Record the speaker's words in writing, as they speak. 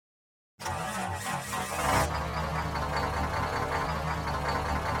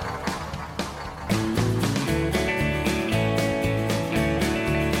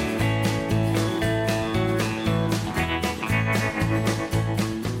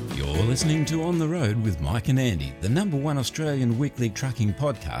You're listening to On the Road with Mike and Andy, the #1 Australian weekly trucking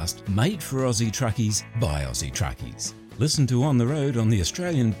podcast made for Aussie truckies by Aussie truckies. Listen to On the Road on the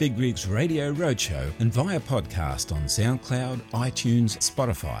Australian Big Rigs Radio Roadshow and via podcast on SoundCloud, iTunes,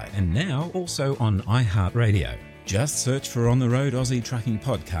 Spotify, and now also on iHeartRadio. Just search for On the Road Aussie Trucking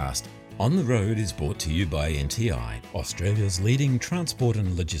Podcast. On the Road is brought to you by NTI, Australia's leading transport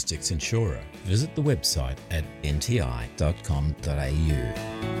and logistics insurer. Visit the website at nti.com.au.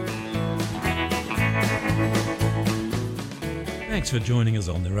 Thanks for joining us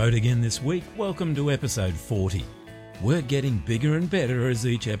on the road again this week. Welcome to episode 40. We're getting bigger and better as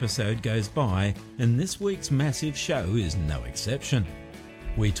each episode goes by, and this week's massive show is no exception.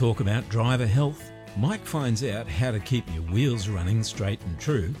 We talk about driver health. Mike finds out how to keep your wheels running straight and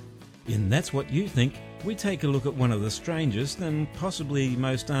true. In That's What You Think, we take a look at one of the strangest and possibly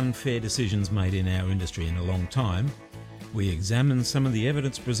most unfair decisions made in our industry in a long time. We examine some of the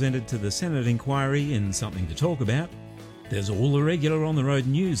evidence presented to the Senate inquiry in Something to Talk About. There's all the regular On the Road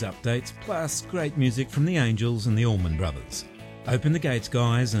news updates, plus great music from the Angels and the Allman Brothers. Open the gates,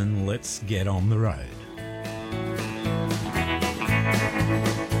 guys, and let's get on the road.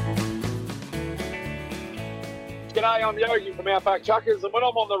 G'day, I'm Yogi from Outback Truckers, and when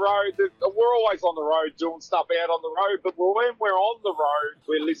I'm on the road, we're always on the road doing stuff out on the road, but when we're on the road,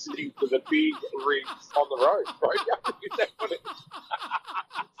 we're listening to the big rigs on the road, right? Is that what it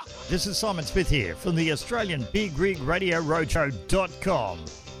is? This is Simon Smith here from the Australian Big Rig Radio Roadshow.com.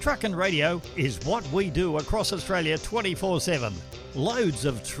 Truckin' radio is what we do across Australia 24/7. Loads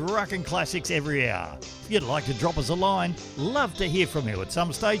of trucking classics every hour. If you'd like to drop us a line, love to hear from you at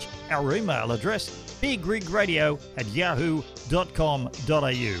some stage. Our email address,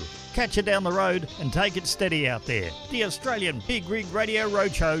 bigrigradio@yahoo.com.au. Catch you down the road and take it steady out there. The Australian Big Rig Radio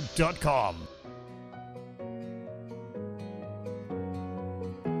Roadshow.com.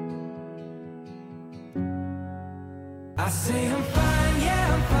 I say I'm fine,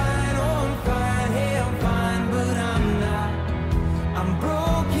 yeah I'm fine, oh I'm fine, hey I'm fine, but I'm not. I'm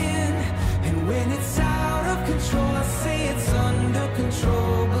broken, and when it's out of control, I say it's under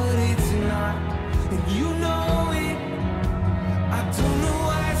control, but it's not, and you know it. I don't know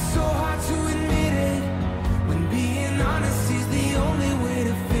why it's so hard to admit it, when being honest is the only way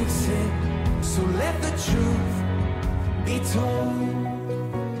to fix it. So let the truth be told.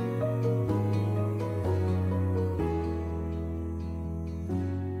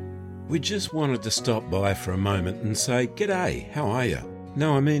 We just wanted to stop by for a moment and say, g'day, how are you?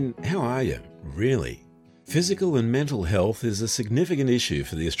 No, I mean, how are you? Really? Physical and mental health is a significant issue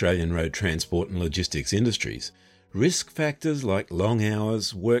for the Australian road transport and logistics industries. Risk factors like long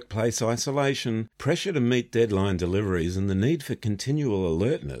hours, workplace isolation, pressure to meet deadline deliveries, and the need for continual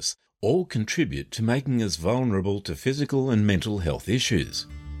alertness all contribute to making us vulnerable to physical and mental health issues.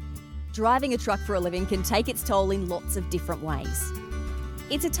 Driving a truck for a living can take its toll in lots of different ways.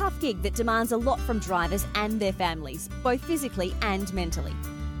 It's a tough gig that demands a lot from drivers and their families, both physically and mentally.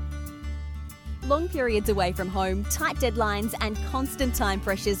 Long periods away from home, tight deadlines and constant time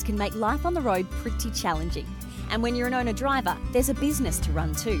pressures can make life on the road pretty challenging. And when you're an owner driver, there's a business to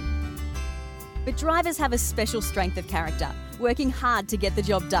run too. But drivers have a special strength of character, working hard to get the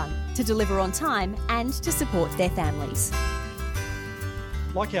job done, to deliver on time and to support their families.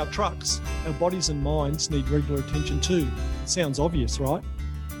 Like our trucks, our bodies and minds need regular attention too. It sounds obvious, right?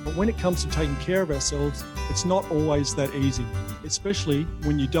 But when it comes to taking care of ourselves, it's not always that easy, especially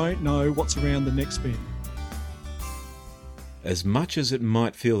when you don't know what's around the next bend. As much as it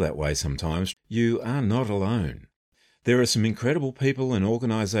might feel that way sometimes, you are not alone. There are some incredible people and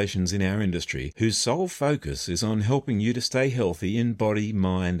organisations in our industry whose sole focus is on helping you to stay healthy in body,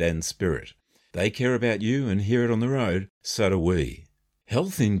 mind and spirit. They care about you and hear it on the road, so do we.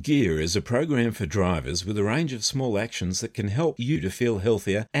 Health in Gear is a program for drivers with a range of small actions that can help you to feel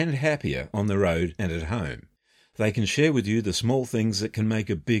healthier and happier on the road and at home. They can share with you the small things that can make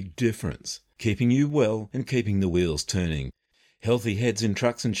a big difference, keeping you well and keeping the wheels turning. Healthy Heads in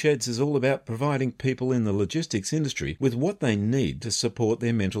Trucks and Sheds is all about providing people in the logistics industry with what they need to support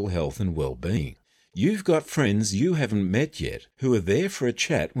their mental health and well-being. You've got friends you haven't met yet who are there for a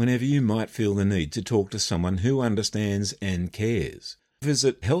chat whenever you might feel the need to talk to someone who understands and cares.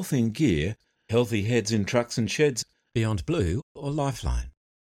 Visit Health in Gear, Healthy Heads in Trucks and Sheds, Beyond Blue or Lifeline.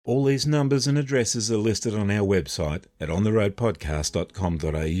 All these numbers and addresses are listed on our website at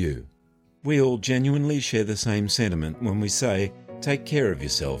ontheroadpodcast.com.au. We all genuinely share the same sentiment when we say, take care of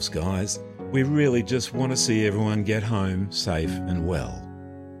yourselves, guys. We really just want to see everyone get home safe and well.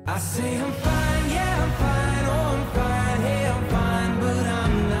 I say I'm fine, yeah I'm fine, oh I'm fine, hey I'm fine, but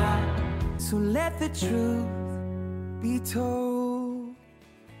I'm not. So let the truth be told.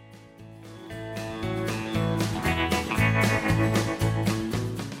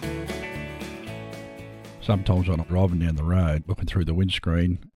 Sometimes when I'm driving down the road, looking through the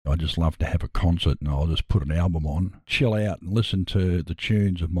windscreen, I just love to have a concert and I'll just put an album on, chill out and listen to the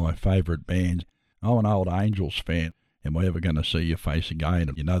tunes of my favourite bands. I'm an old Angels fan. Am I ever going to see your face again?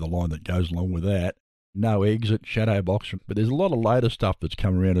 And you know the line that goes along with that. No Exit, Shadowbox, but there's a lot of later stuff that's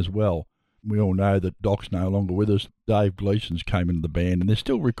come around as well. We all know that Doc's no longer with us. Dave Gleason's came into the band and they're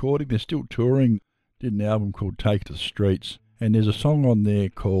still recording, they're still touring. Did an album called Take to the Streets. And there's a song on there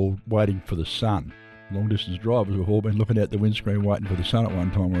called Waiting for the Sun. Long-distance drivers have all been looking out the windscreen waiting for the sun at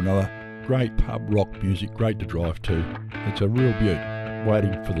one time or another. Great pub rock music, great to drive to. It's a real beaut,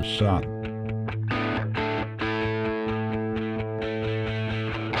 Waiting for the Sun.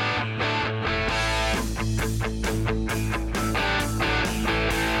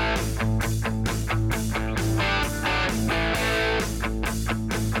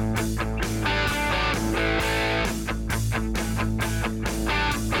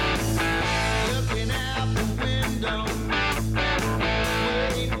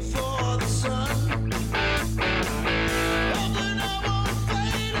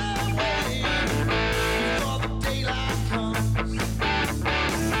 Away.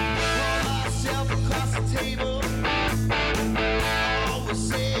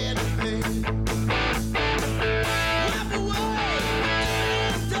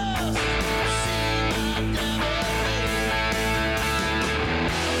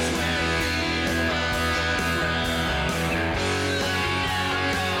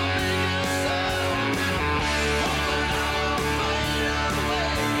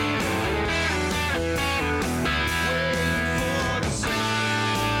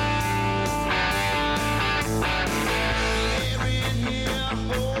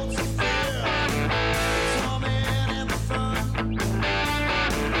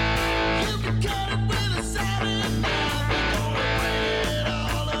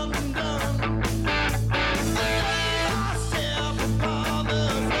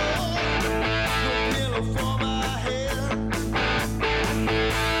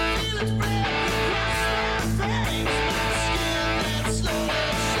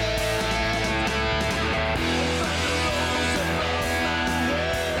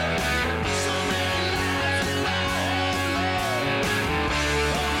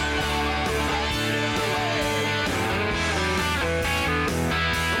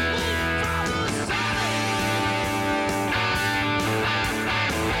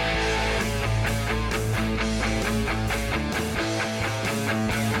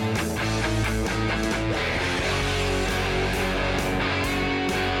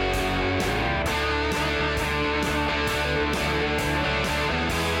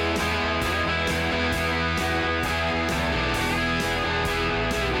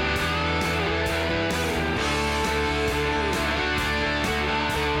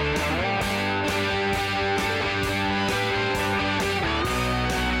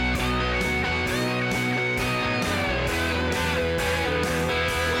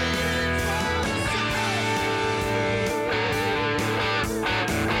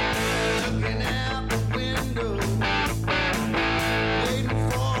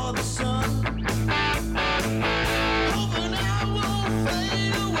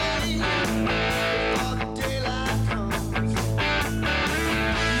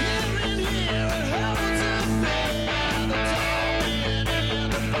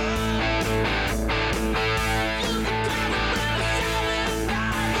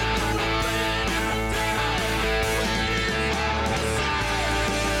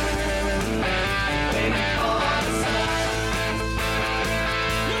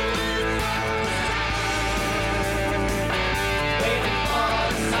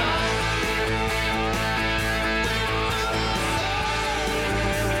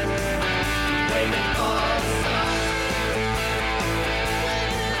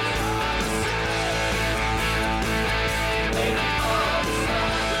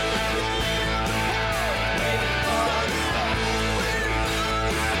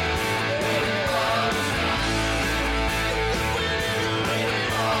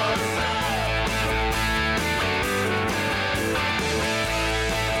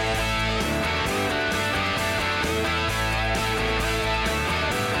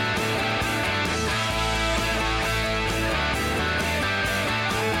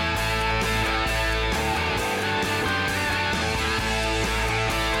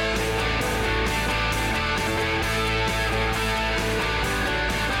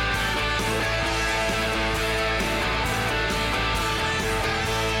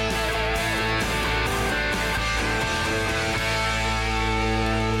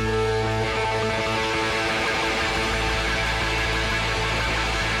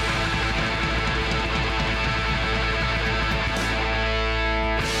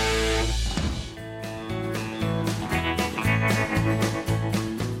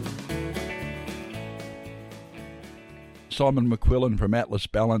 Simon McQuillan from Atlas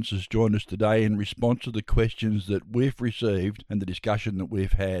Balance has joined us today in response to the questions that we've received and the discussion that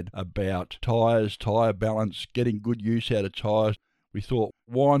we've had about tyres, tyre balance, getting good use out of tyres. We thought,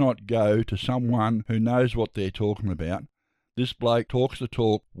 why not go to someone who knows what they're talking about? This bloke talks the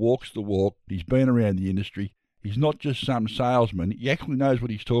talk, walks the walk. He's been around the industry. He's not just some salesman. He actually knows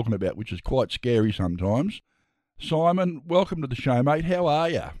what he's talking about, which is quite scary sometimes. Simon, welcome to the show, mate. How are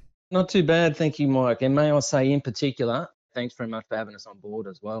you? Not too bad, thank you, Mike. And may I say in particular, thanks very much for having us on board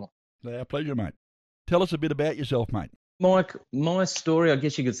as well. Our pleasure, mate. Tell us a bit about yourself, mate. Mike, my story, I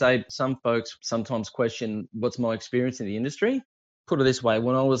guess you could say some folks sometimes question what's my experience in the industry. Put it this way,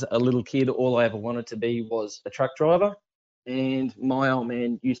 when I was a little kid, all I ever wanted to be was a truck driver. And my old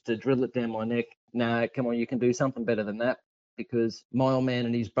man used to drill it down my neck. Nah, come on, you can do something better than that. Because my old man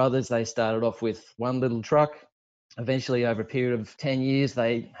and his brothers, they started off with one little truck. Eventually, over a period of 10 years,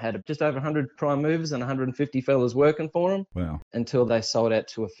 they had just over 100 prime movers and 150 fellas working for them. Wow. Until they sold out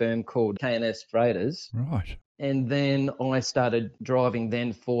to a firm called K&S Freighters. Right. And then I started driving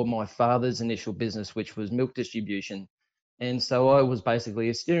then for my father's initial business, which was milk distribution. And so I was basically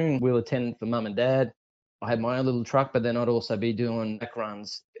a steering wheel attendant for mum and dad. I had my own little truck, but then I'd also be doing back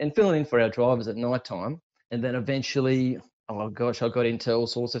runs and filling in for our drivers at night time. And then eventually, I got into all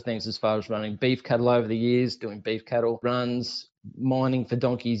sorts of things as far as running beef cattle over the years, doing beef cattle runs, mining for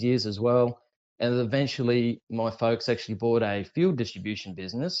donkey's years as well. And eventually my folks actually bought a fuel distribution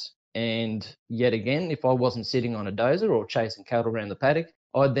business. And yet again, if I wasn't sitting on a dozer or chasing cattle around the paddock,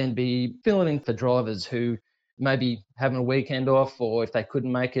 I'd then be filling in for drivers who maybe having a weekend off, or if they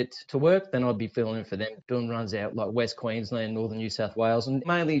couldn't make it to work, then I'd be filling in for them, doing runs out like West Queensland, Northern New South Wales, and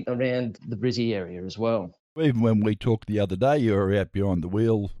mainly around the Brizzy area as well. Even when we talked the other day, you were out behind the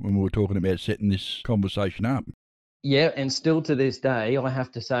wheel when we were talking about setting this conversation up. Yeah, and still to this day, I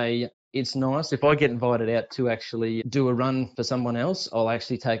have to say it's nice. If I get invited out to actually do a run for someone else, I'll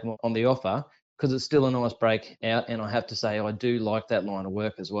actually take them on the offer because it's still a nice break out. And I have to say I do like that line of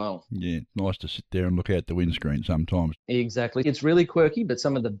work as well. Yeah, nice to sit there and look out the windscreen sometimes. Exactly. It's really quirky, but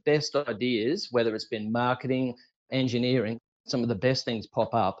some of the best ideas, whether it's been marketing, engineering, some of the best things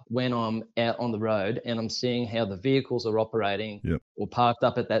pop up when I'm out on the road and I'm seeing how the vehicles are operating or parked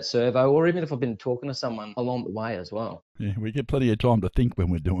up at that servo, or even if I've been talking to someone along the way as well. Yeah, we get plenty of time to think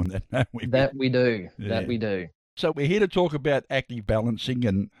when we're doing that, don't we? That we do. Yeah. That we do. So we're here to talk about active balancing,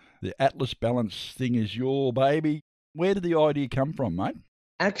 and the Atlas Balance thing is your baby. Where did the idea come from, mate?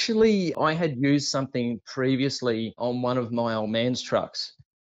 Actually, I had used something previously on one of my old man's trucks.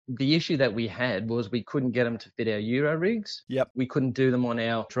 The issue that we had was we couldn't get them to fit our Euro rigs. Yep. We couldn't do them on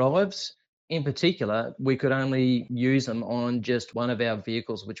our drives. In particular, we could only use them on just one of our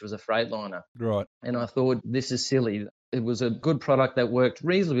vehicles, which was a Freightliner. Right. And I thought, this is silly. It was a good product that worked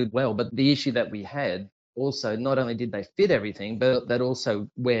reasonably well, but the issue that we had also, not only did they fit everything, but they'd also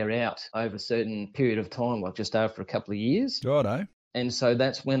wear out over a certain period of time, like just after a couple of years. Righto. And so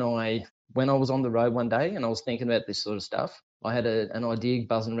that's when I was on the road one day and I was thinking about this sort of stuff. I had an idea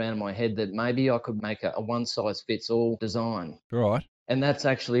buzzing around in my head that maybe I could make a one-size-fits-all design. Right. And that's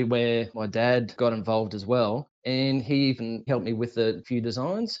actually where my dad got involved as well. And he even helped me with a few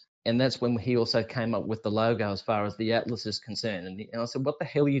designs. And that's when he also came up with the logo as far as the Atlas is concerned. And I said, what the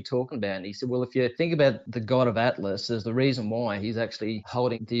hell are you talking about? And he said, well, if you think about the god of Atlas, there's the reason why he's actually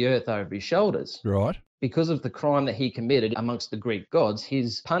holding the earth over his shoulders. Right. Because of the crime that he committed amongst the Greek gods,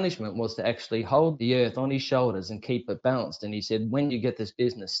 his punishment was to actually hold the earth on his shoulders and keep it balanced. And he said, when you get this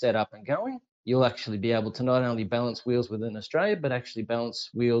business set up and going, you'll actually be able to not only balance wheels within Australia, but actually balance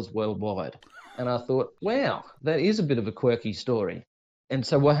wheels worldwide. And I thought, wow, that is a bit of a quirky story. And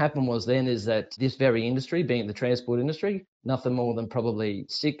so what happened was then is that this very industry, being the transport industry, nothing more than probably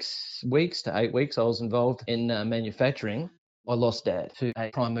 6 weeks to 8 weeks I was involved in manufacturing, I lost Dad to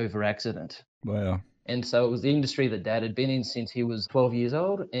a prime mover accident. Wow. And so it was the industry that Dad had been in since he was 12 years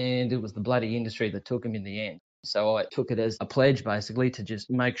old, and it was the bloody industry that took him in the end. So I took it as a pledge, basically, to just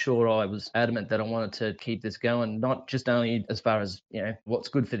make sure I was adamant that I wanted to keep this going, not just only as far as, what's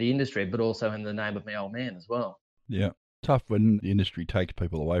good for the industry, but also in the name of my old man as well. Yeah. Tough when the industry takes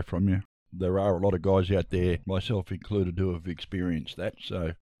people away from you. There are a lot of guys out there, myself included, who have experienced that.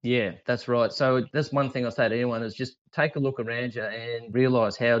 So yeah, that's right. So that's one thing I say to anyone is just take a look around you and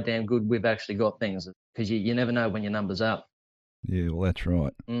realise how damn good we've actually got things, because you never know when your number's up. Yeah, well, that's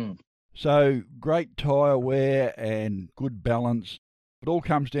right. Mm. So great tyre wear and good balance. It all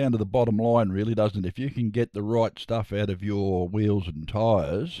comes down to the bottom line, really, doesn't it? If you can get the right stuff out of your wheels and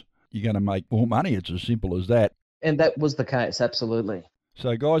tyres, you're going to make more money. It's as simple as that. And that was the case, absolutely.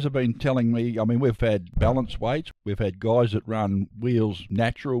 So guys have been telling me, I mean, we've had balance weights, we've had guys that run wheels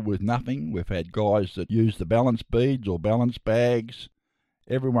natural with nothing, we've had guys that use the balance beads or balance bags.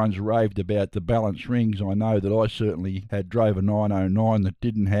 Everyone's raved about the balance rings. I know that I certainly drove a 909 that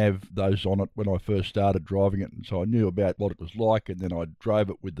didn't have those on it when I first started driving it, and so I knew about what it was like, and then I drove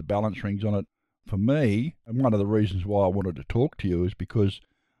it with the balance rings on it. For me, and one of the reasons why I wanted to talk to you is because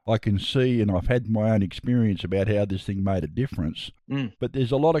I can see, and I've had my own experience about how this thing made a difference. But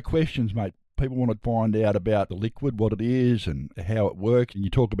there's a lot of questions, mate. People want to find out about the liquid, what it is and how it works. And you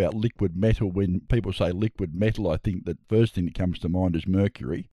talk about liquid metal. When people say liquid metal, I think that first thing that comes to mind is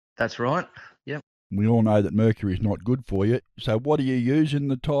mercury. That's right. Yep. We all know that mercury is not good for you. So what do you use in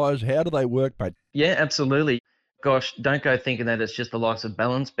the tyres? How do they work, mate? Yeah, absolutely. Gosh, don't go thinking that it's just the likes of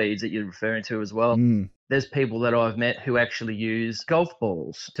balance beads that you're referring to as well. There's people that I've met who actually use golf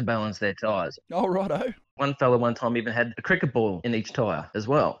balls to balance their tyres. Oh, righto. One fella one time even had a cricket ball in each tyre as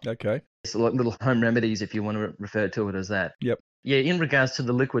well. Okay. It's like little home remedies if you want to refer to it as that. Yep. Yeah, in regards to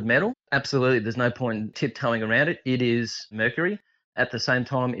the liquid metal, absolutely, there's no point tiptoeing around it. It is mercury. At the same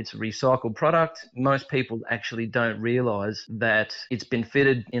time, it's a recycled product. Most people actually don't realise that it's been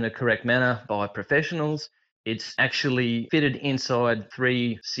fitted in a correct manner by professionals. It's actually fitted inside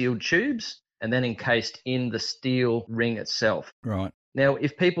 3 sealed tubes and then encased in the steel ring itself. Right. Now,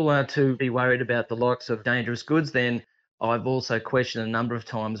 if people are to be worried about the likes of dangerous goods, then I've also questioned a number of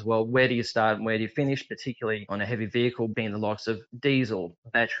times, well, where do you start and where do you finish, particularly on a heavy vehicle, being the likes of diesel,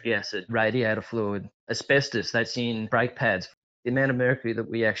 battery acid, radiator fluid, asbestos, that's in brake pads. The amount of mercury that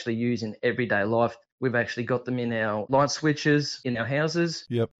we actually use in everyday life, we've actually got them in our light switches in our houses.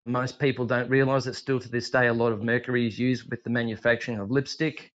 Yep. Most people don't realise that still to this day a lot of mercury is used with the manufacturing of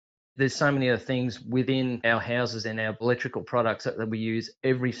lipstick. There's so many other things within our houses and our electrical products that we use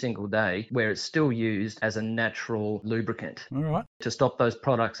every single day where it's still used as a natural lubricant. All right. To stop those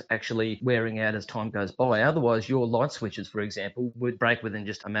products actually wearing out as time goes by. Otherwise, your light switches, for example, would break within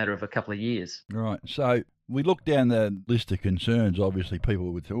just a matter of a couple of years. Right. So we look down the list of concerns, obviously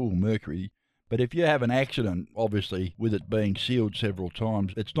people with, mercury. But if you have an accident, obviously, with it being sealed several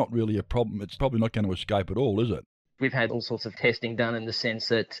times, it's not really a problem. It's probably not going to escape at all, is it? We've had all sorts of testing done in the sense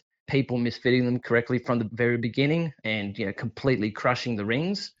that people misfitting them correctly from the very beginning and, completely crushing the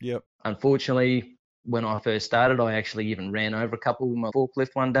rings. Yep. Unfortunately, when I first started, I actually even ran over a couple with my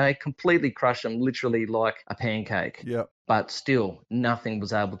forklift one day, completely crushed them literally like a pancake. Yep. But still, nothing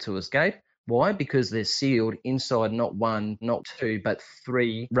was able to escape. Why? Because they're sealed inside not 1, not 2, but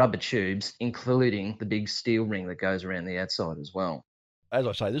 3 rubber tubes, including the big steel ring that goes around the outside as well. As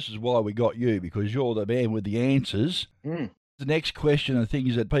I say, this is why we got you, because you're the man with the answers. The next question and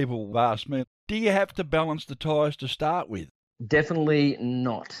things that people have asked me, do you have to balance the tyres to start with? Definitely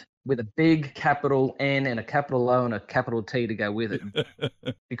not. With a big capital N and a capital O and a capital T to go with it.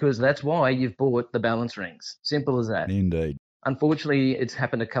 Because that's why you've bought the balance rings. Simple as that. Indeed. Unfortunately, it's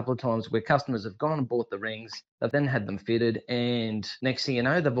happened a couple of times where customers have gone and bought the rings, they've then had them fitted, and next thing you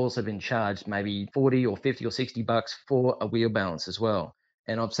know, they've also been charged maybe 40 or 50 or 60 bucks for a wheel balance as well.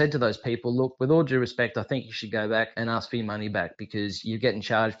 And I've said to those people, look, with all due respect, I think you should go back and ask for your money back because you're getting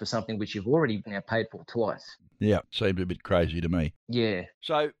charged for something which you've already now paid for twice. Yeah, seems a bit crazy to me. Yeah.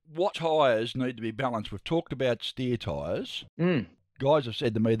 So what tyres need to be balanced? We've talked about steer tyres. Guys have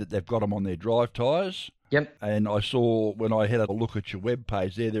said to me that they've got them on their drive tyres. Yep. And I saw when I had a look at your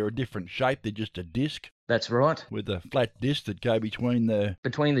webpage they're a different shape. They're just a disc. That's right. With a flat disc that go between the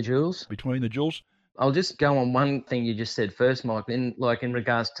jewels. Between the jewels. I'll just go on one thing you just said first, Mike, in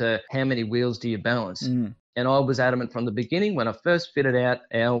regards to how many wheels do you balance? And I was adamant from the beginning when I first fitted out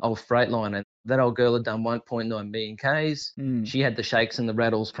our old Freightliner. That old girl had done 1.9 million Ks. She had the shakes and the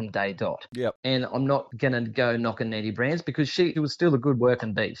rattles from day dot. Yep. And I'm not going to go knocking Nettie Brands because she was still a good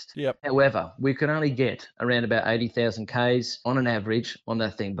working beast. Yep. However, we could only get around about 80,000 Ks on an average on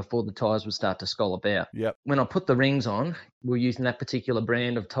that thing before the tyres would start to scallop out. Yep. When I put the rings on, we were using that particular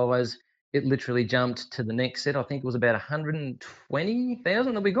brand of tyres. It literally jumped to the next set. I think it was about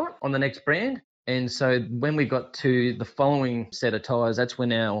 120,000 that we got on the next brand. And so when we got to the following set of tyres, that's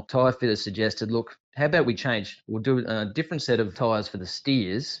when our tyre fitter suggested, look, how about we change? We'll do a different set of tyres for the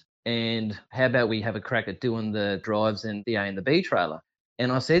steers. And how about we have a crack at doing the drives and the A and the B trailer?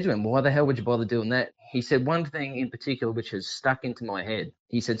 And I said to him, why the hell would you bother doing that? He said one thing in particular which has stuck into my head.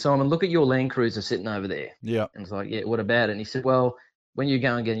 He said, Simon, look at your Land Cruiser sitting over there. Yeah. And it's like, yeah, what about it? And he said, well, when you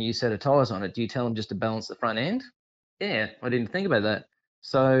go and get a new set of tyres on it, do you tell them just to balance the front end? Yeah, I didn't think about that.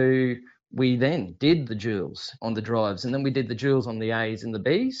 So we then did the jewels on the drives, and then we did the jewels on the A's and the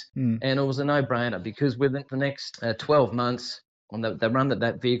B's, and it was a no-brainer because within the next 12 months, on the run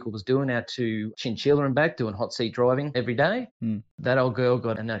that vehicle was doing out to Chinchilla and back, doing hot seat driving every day. That old girl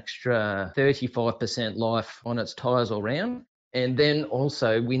got an extra 35% life on its tyres all round. And then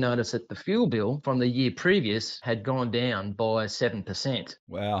also we noticed that the fuel bill from the year previous had gone down by 7%.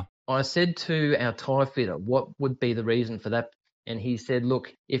 Wow. I said to our tyre fitter, what would be the reason for that? And he said,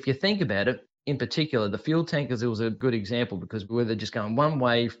 look, if you think about it, in particular, the fuel tankers, it was a good example because we were just going one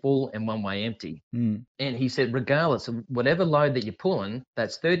way full and one way empty. And he said, regardless of whatever load that you're pulling,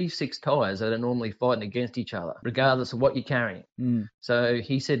 that's 36 tyres that are normally fighting against each other, regardless of what you're carrying. So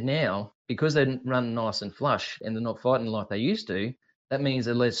he said now, because they run nice and flush and they're not fighting like they used to, that means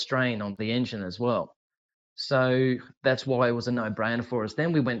there's less strain on the engine as well. So that's why it was a no-brainer for us.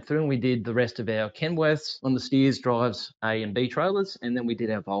 Then we went through and we did the rest of our Kenworths on the steers, drives, A and B trailers, and then we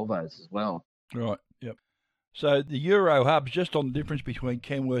did our Volvos as well. Right, yep. So the Euro hubs, just on the difference between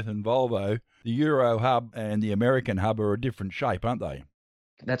Kenworth and Volvo, the Euro hub and the American hub are a different shape, aren't they?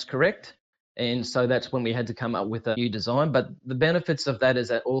 That's correct. And so that's when we had to come up with a new design. But the benefits of that is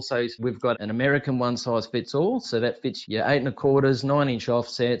that also we've got an American one-size-fits-all. So that fits your 8 1/4, 9-inch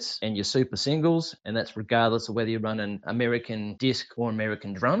offsets and your super singles. And that's regardless of whether you run an American disc or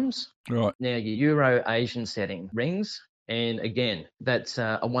American drums. Right. Now, your Euro Asian setting rings. And again, that's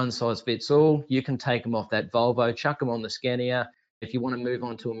a one-size-fits-all. You can take them off that Volvo, chuck them on the Scania. If you want to move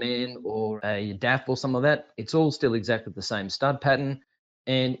on to a MAN or a DAF or something like that, it's all still exactly the same stud pattern.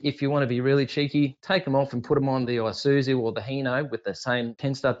 And if you want to be really cheeky, take them off and put them on the Isuzu or the Hino with the same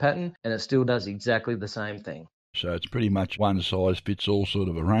 10-stud pattern, and it still does exactly the same thing. So it's pretty much one-size-fits-all sort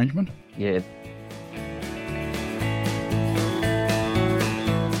of arrangement? Yeah.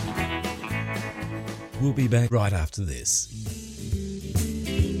 We'll be back right after this.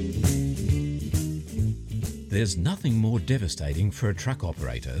 There's nothing more devastating for a truck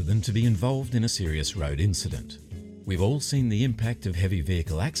operator than to be involved in a serious road incident. We've all seen the impact of heavy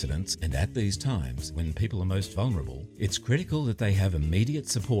vehicle accidents, and at these times, when people are most vulnerable, it's critical that they have immediate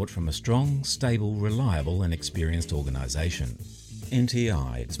support from a strong, stable, reliable and experienced organisation.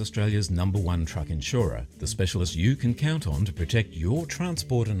 NTI is Australia's #1 truck insurer, the specialist you can count on to protect your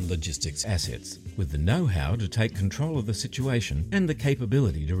transport and logistics assets, with the know-how to take control of the situation and the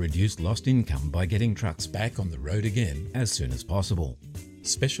capability to reduce lost income by getting trucks back on the road again as soon as possible.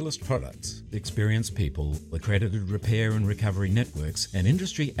 Specialist products, experienced people, accredited repair and recovery networks, and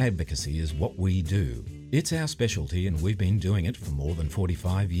industry advocacy is what we do. It's our specialty and we've been doing it for more than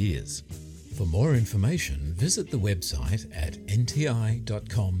 45 years. For more information, visit the website at nti.com.au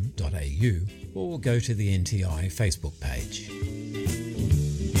or go to the NTI Facebook page.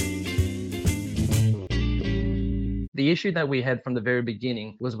 The issue that we had from the very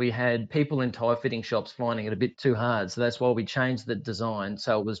beginning was we had people in tyre fitting shops finding it a bit too hard. So that's why we changed the design.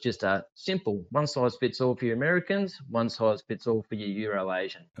 So it was just a simple one-size-fits-all for your Americans, one-size-fits-all for your Euro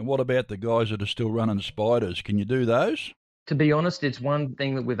Asian. And what about the guys that are still running Spiders? Can you do those? To be honest, it's one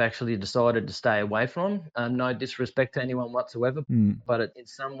thing that we've actually decided to stay away from. No disrespect to anyone whatsoever, but in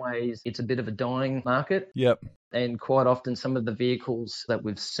some ways it's a bit of a dying market. Yep. And quite often some of the vehicles that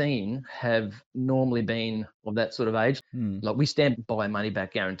we've seen have normally been of that sort of age. Like we stand by a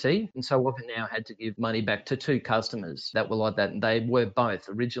money-back guarantee. And so we've now had to give money back to 2 customers that were like that. And they were both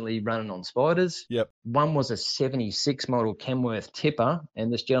originally running on Spiders. Yep. One was a 76 model Kenworth tipper.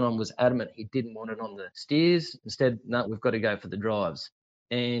 And this gentleman was adamant he didn't want it on the steers. Instead, no, we've got to go for the drives.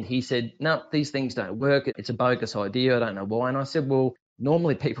 And he said, no, these things don't work. It's a bogus idea. I don't know why. And I said, well,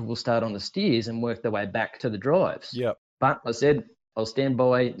 normally people will start on the steers and work their way back to the drives. Yep. But I said, I'll stand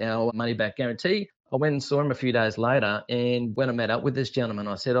by our money-back guarantee. I went and saw him a few days later, and when I met up with this gentleman,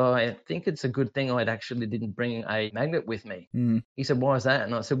 I said, I think it's a good thing I actually didn't bring a magnet with me. He said, why is that?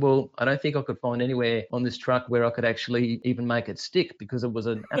 And I said, well, I don't think I could find anywhere on this truck where I could actually even make it stick because it was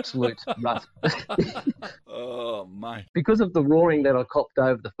an absolute rough. Oh, mate. Because of the roaring that I copped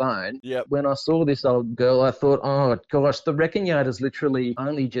over the phone, Yep. when I saw this old girl, I thought, oh, gosh, the wrecking yard is literally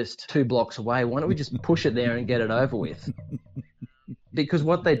only just 2 blocks away. Why don't we just push it there and get it over with? Because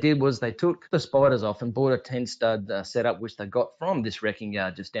what they did was they took the Spiders off and bought a 10-stud setup, which they got from this wrecking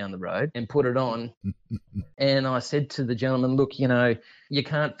yard just down the road, and put it on. And I said to the gentleman, look, you know, you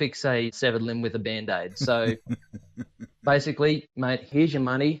can't fix a severed limb with a Band-Aid. So basically, mate, here's your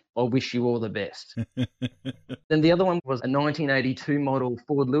money. I wish you all the best. Then the other one was a 1982 model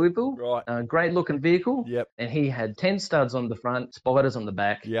Ford Louisville. Right. Great looking vehicle. Yep. And he had 10 studs on the front, Spiders on the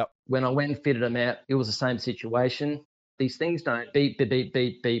back. Yep. When I went and fitted them out, it was the same situation. These things don't beep, beep, beep,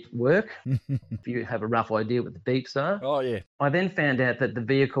 beep, beep work. If you have a rough idea what the beeps are. Oh, yeah. I then found out that the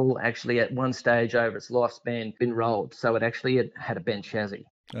vehicle actually at one stage over its lifespan been rolled. So it actually had a bent chassis.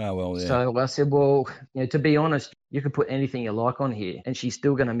 Oh, well, yeah. So I said, well, to be honest, you could put anything you like on here and she's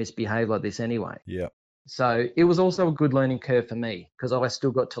still going to misbehave like this anyway. Yeah. So it was also a good learning curve for me because I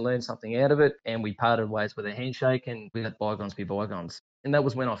still got to learn something out of it, and we parted ways with a handshake and we let bygones be bygones. And that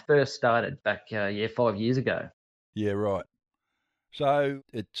was when I first started back, 5 years ago. Yeah, right. So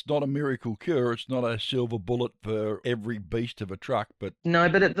it's not a miracle cure. It's not a silver bullet for every beast of a truck, but... No,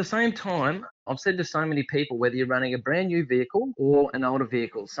 but at the same time, I've said to so many people, whether you're running a brand new vehicle or an older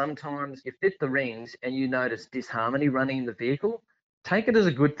vehicle, sometimes you fit the rings and you notice disharmony running in the vehicle. Take it as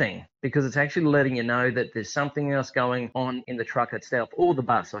a good thing because it's actually letting you know that there's something else going on in the truck itself, or the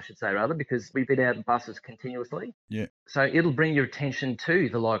bus, I should say, rather, because we fit out buses continuously. Yeah. So it'll bring your attention to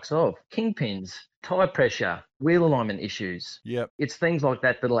the likes of kingpins, tyre pressure, wheel alignment issues. Yep. It's things like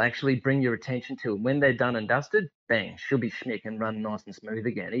that that'll actually bring your attention to it. When they're done and dusted, bang, she'll be schmick and run nice and smooth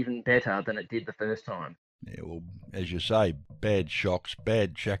again, even better than it did the first time. Yeah, well, as you say, bad shocks,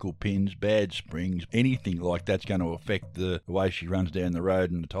 bad shackle pins, bad springs, anything like that's going to affect the way she runs down the road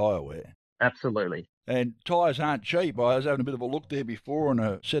and the tyre wear. Absolutely. And tyres aren't cheap. I was having a bit of a look there before, and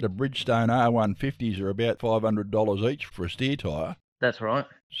a set of Bridgestone R150s are about $500 each for a steer tyre. That's right.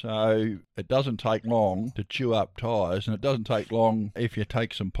 So it doesn't take long to chew up tyres, and it doesn't take long if you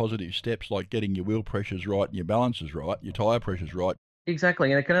take some positive steps like getting your wheel pressures right and your balances right, your tyre pressures right.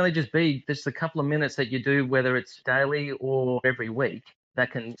 Exactly. And it can only just be just a couple of minutes that you do, whether it's daily or every week,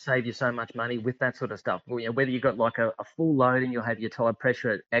 that can save you so much money with that sort of stuff. Whether you've got like a full load and you'll have your tyre pressure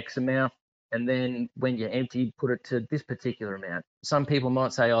at X amount, and then when you're empty, put it to this particular amount. Some people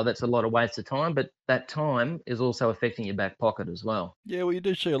might say, oh, that's a lot of waste of time, but that time is also affecting your back pocket as well. Yeah, well, you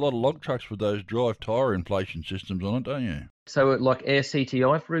do see a lot of log trucks with those drive tyre inflation systems on it, don't you? So like Air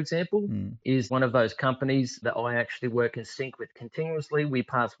CTI, for example, is one of those companies that I actually work in sync with continuously. We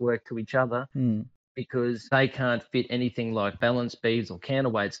pass work to each other because they can't fit anything like balance beads or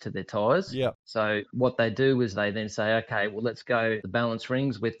counterweights to their tyres. Yeah. So what they do is they then say, okay, well, let's go the balance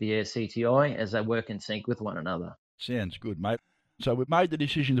rings with the Air CTI as they work in sync with one another. Sounds good, mate. So we've made the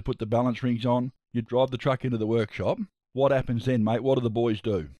decision to put the balance rings on. You drive the truck into the workshop. What happens then, mate? What do the boys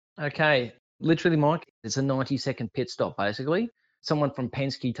do? Okay. Literally, Mike, it's a 90-second pit stop, basically. Someone from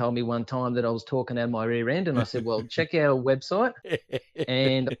Penske told me one time that I was talking out my rear end, and I said, well, check our website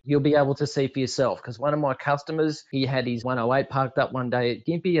and you'll be able to see for yourself. Because one of my customers, he had his 108 parked up one day at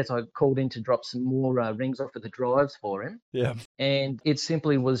Gympie as I called in to drop some more rings off of the drives for him. Yeah. And it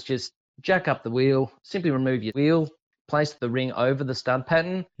simply was just jack up the wheel, simply remove your wheel, place the ring over the stud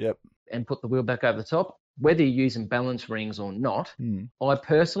pattern, and put the wheel back over the top. Whether you're using balance rings or not, I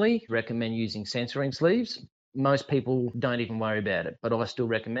personally recommend using sensor ring sleeves. Most people don't even worry about it, but I still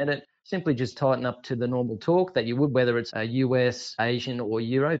recommend it. Simply just tighten up to the normal torque that you would, whether it's a US, Asian or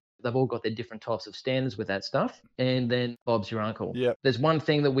Euro. They've all got their different types of standards with that stuff. And then Bob's your uncle. Yep. There's one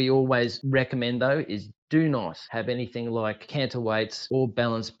thing that we always recommend, though, is do not have anything like counterweights or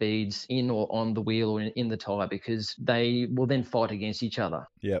balance beads in or on the wheel or in the tyre, because they will then fight against each other.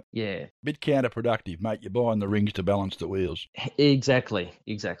 Yep. Yeah. Bit counterproductive, mate. You're buying the rings to balance the wheels. Exactly.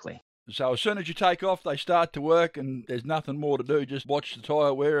 So as soon as you take off, they start to work and there's nothing more to do. Just watch the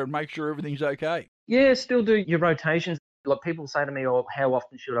tyre wear and make sure everything's okay. Yeah, still do your rotations. Like people say to me, oh, how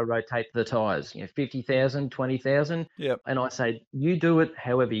often should I rotate the tyres? 50,000, 20,000? Yep. And I say, you do it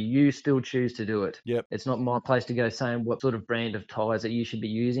however you still choose to do it. Yep. It's not my place to go saying what sort of brand of tyres that you should be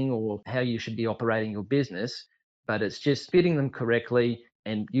using or how you should be operating your business, but it's just fitting them correctly.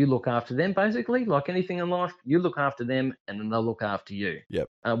 And you look after them, basically, like anything in life. You look after them and then they'll look after you. Yep.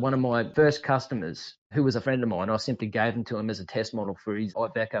 One of my first customers, who was a friend of mine, I simply gave them to him as a test model for his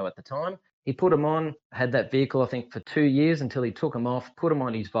Iveco at the time. He put them on, had that vehicle, I think, for 2 years until he took them off, put them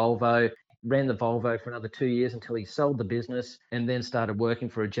on his Volvo, ran the Volvo for another 2 years until he sold the business, and then started working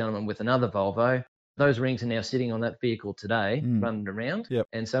for a gentleman with another Volvo. Those rings are now sitting on that vehicle today, running around. Yep.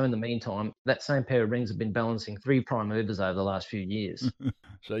 And so in the meantime, that same pair of rings have been balancing 3 prime movers over the last few years.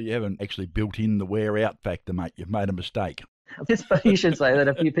 So you haven't actually built in the wear-out factor, mate. You've made a mistake. It's funny you should say that.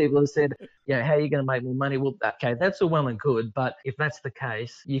 A few people have said, how are you going to make more money? Well, okay, that's all well and good. But if that's the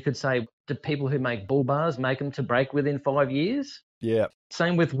case, you could say, do people who make bull bars make them to break within 5 years? Yeah.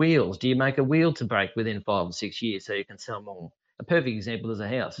 Same with wheels. Do you make a wheel to break within 5 or 6 years so you can sell more? A perfect example is a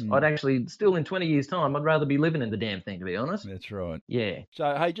house. I'd actually, still in 20 years' time, I'd rather be living in the damn thing, to be honest. That's right. Yeah.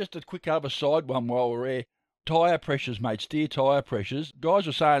 So, hey, just a quick other side one while we're here. Tyre pressures, mate, steer tyre pressures. Guys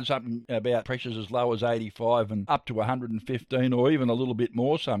are saying something about pressures as low as 85 and up to 115 or even a little bit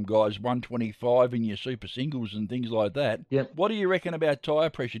more. Some guys, 125 in your super singles and things like that. Yep. What do you reckon about tyre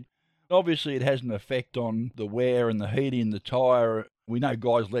pressure? Obviously, it has an effect on the wear and the heat in the tyre We know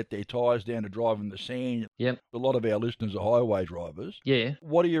guys let their tyres down to drive in the sand. Yep. A lot of our listeners are highway drivers. Yeah.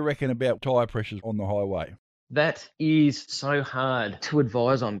 What do you reckon about tyre pressures on the highway? That is so hard to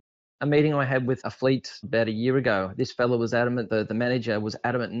advise on. A meeting I had with a fleet about a year ago, this fella was adamant, the manager was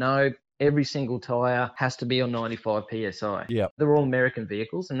adamant, no, every single tyre has to be on 95 PSI. Yeah. They're all American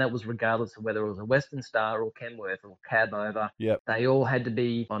vehicles, and that was regardless of whether it was a Western Star or Kenworth or Cab Over. Yep. They all had to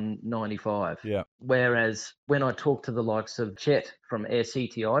be on 95. Yeah. Whereas when I talked to the likes of Chet from Air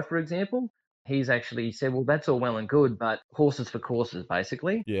CTI, for example, he's actually said, well, that's all well and good, but horses for courses,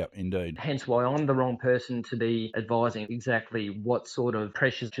 basically. Yeah, indeed. Hence why I'm the wrong person to be advising exactly what sort of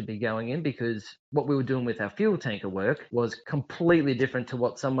pressures should be going in, because what we were doing with our fuel tanker work was completely different to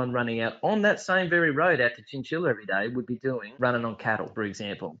what someone running out on that same very road out to Chinchilla every day would be doing, running on cattle, for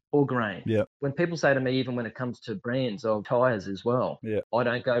example, or grain. Yeah. When people say to me, even when it comes to brands of tyres as well, Yeah. I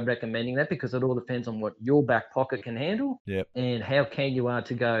don't go recommending that because it all depends on what your back pocket can handle Yep. and how keen you are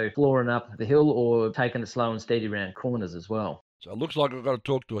to go flooring up the hill or taking it slow and steady around corners as well. So it looks like I've got to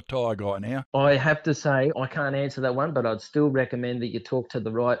talk to a tyre guy now. I have to say, I can't answer that one, but I'd still recommend that you talk to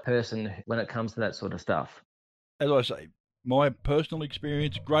the right person when it comes to that sort of stuff. As I say, my personal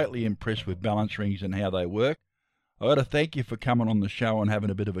experience, greatly impressed with balance rings and how they work. I've got to thank you for coming on the show and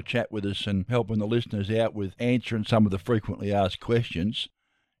having a bit of a chat with us and helping the listeners out with answering some of the frequently asked questions.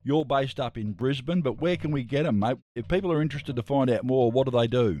 You're based up in Brisbane, but where can we get them, mate? If people are interested to find out more, what do they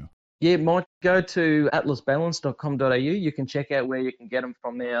do? Yeah, Mike, go to atlasbalance.com.au. You can check out where you can get them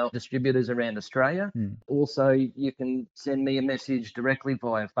from our distributors around Australia. Also, you can send me a message directly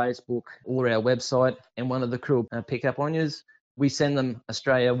via Facebook or our website, and one of the crew will pick up on yours. We send them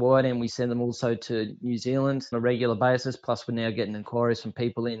Australia-wide, and we send them also to New Zealand on a regular basis. Plus, we're now getting inquiries from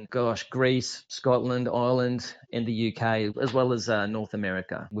people in, Greece, Scotland, Ireland, and the UK, as well as North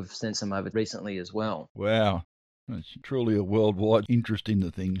America. We've sent some over recently as well. Wow. It's truly a worldwide interest in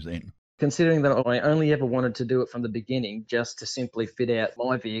the things then. Considering that I only ever wanted to do it from the beginning just to simply fit out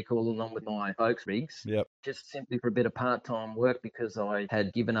my vehicle along with my folks' rigs, Yep. just simply for a bit of part-time work because I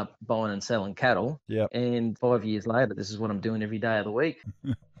had given up buying and selling cattle. Yep. And 5 years later, this is what I'm doing every day of the week.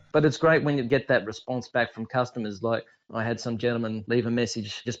 But it's great when you get that response back from customers. Like I had some gentleman leave a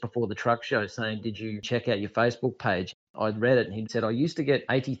message just before the truck show saying, did you check out your Facebook page? I'd read it and he said, I used to get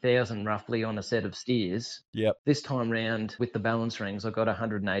 80,000 roughly on a set of steers. Yep. This time round with the balance rings, I got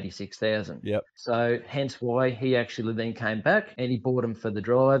 186,000. Yep. So hence why he actually then came back and he bought them for the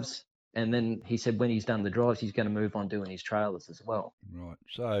drives. And then he said when he's done the drives, he's going to move on doing his trailers as well. Right.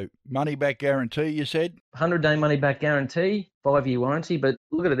 So money back guarantee, you said? 100-day money back guarantee, 5-year warranty. But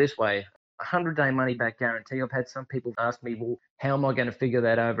look at it this way. 100-day money back guarantee. I've had some people ask me, well, how am I going to figure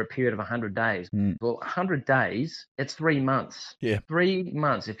that over a period of 100 days? Well, 100 days, it's 3 months. Yeah. 3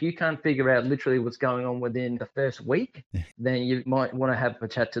 months. If you can't figure out literally what's going on within the first week, then you might want to have a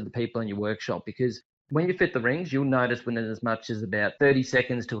chat to the people in your workshop, because when you fit the rings, you'll notice within as much as about 30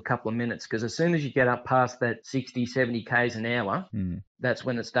 seconds to a couple of minutes, because as soon as you get up past that 60, 70 Ks an hour, that's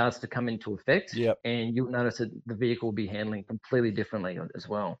when it starts to come into effect. Yep. And you'll notice that the vehicle will be handling completely differently as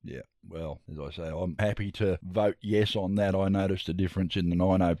well. Yeah. Well, as I say, I'm happy to vote yes on that. I noticed a difference in the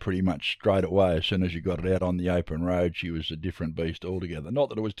 90 pretty much straight away. As soon as you got it out on the open road, she was a different beast altogether. Not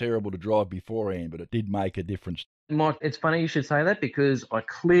that it was terrible to drive beforehand, but it did make a difference. Mike, it's funny you should say that, because I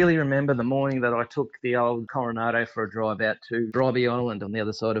clearly remember the morning that I took the old Coronado for a drive out to Bribie Island on the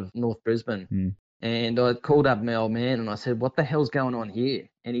other side of North Brisbane. And I called up my old man and I said, what the hell's going on here?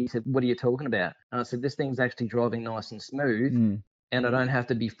 And he said, what are you talking about? And I said, this thing's actually driving nice and smooth. And I don't have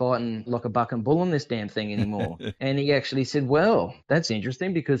to be fighting like a buck and bull on this damn thing anymore. And he actually said, well, that's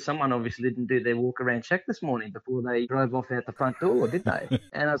interesting, because someone obviously didn't do their walk around check this morning before they drove off out the front door, did they?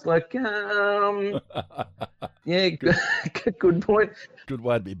 And I was like, yeah, good point. Good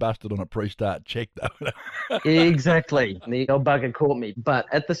way to be busted on a pre-start check, though. Exactly. The old bugger caught me. But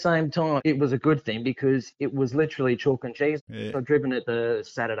at the same time, it was a good thing, because it was literally chalk and cheese. Yeah. I'd driven it the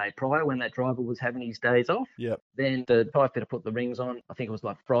Saturday prior when that driver was having his days off. Yep. Then the pipe fitter put the rings on, I think it was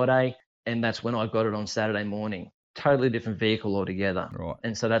like Friday, and that's when I got it on Saturday morning. Totally different vehicle altogether. Right.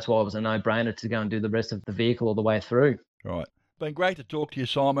 And so that's why it was a no-brainer to go and do the rest of the vehicle all the way through. Right. Been great to talk to you,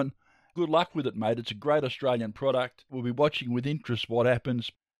 Simon. Good luck with it, mate. It's a great Australian product. We'll be watching with interest what happens.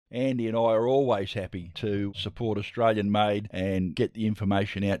 Andy and I are always happy to support Australian-made and get the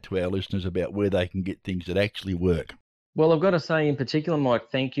information out to our listeners about where they can get things that actually work. Well, I've got to say in particular, Mike,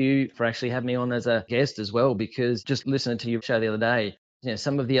 thank you for actually having me on as a guest as well, because just listening to your show the other day,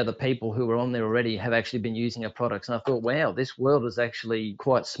 some of the other people who were on there already have actually been using our products. And I thought, wow, this world is actually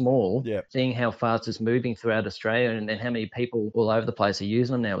quite small, seeing how fast it's moving throughout Australia and then how many people all over the place are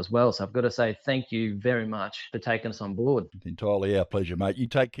using them now as well. So I've got to say thank you very much for taking us on board. It's entirely our pleasure, mate. You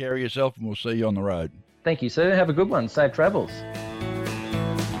take care of yourself and we'll see you on the road. Thank you, sir. Have a good one. Safe travels.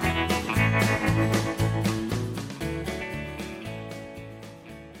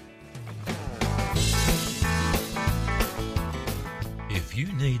 If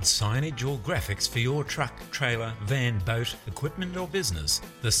you need signage or graphics for your truck, trailer, van, boat, equipment or business,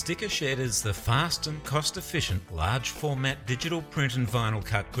 the Sticker Shed is the fast and cost-efficient large format digital print and vinyl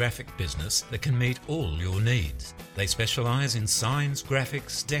cut graphic business that can meet all your needs. They specialise in signs,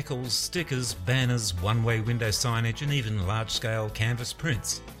 graphics, decals, stickers, banners, one-way window signage and even large-scale canvas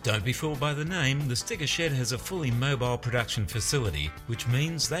prints. Don't be fooled by the name, the Sticker Shed has a fully mobile production facility, which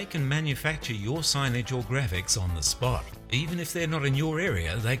means they can manufacture your signage or graphics on the spot. Even if they're not in your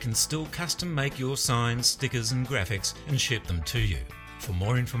area, they can still custom make your signs, stickers and graphics and ship them to you. For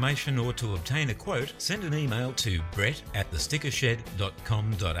more information or to obtain a quote, send an email to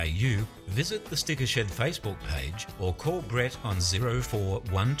brett@thestickershed.com.au, visit the Sticker Shed Facebook page or call Brett on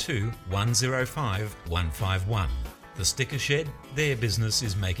 0412 105 151. The Sticker Shed, their business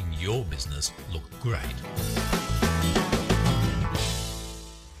is making your business look great.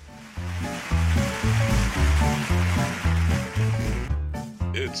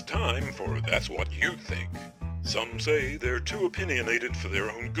 It's time for That's What You Think. Some say they're too opinionated for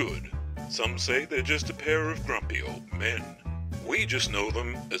their own good. Some say they're just a pair of grumpy old men. We just know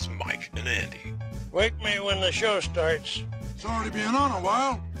them as Mike and Andy. Wake me when the show starts. It's already been on a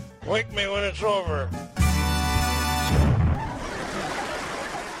while. Wake me when it's over.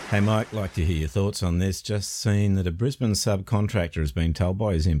 Hey Mike, like to hear your thoughts on this. Just seen that a Brisbane subcontractor has been told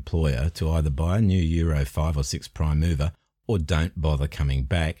by his employer to either buy a new Euro 5 or 6 prime mover or don't bother coming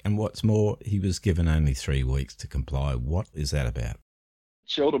back. And what's more, he was given only 3 weeks to comply. What is that about?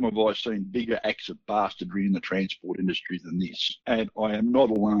 Seldom have I seen bigger acts of bastardry in the transport industry than this, and I am not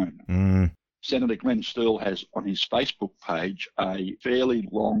alone. Senator Glenn Steele has on his Facebook page a fairly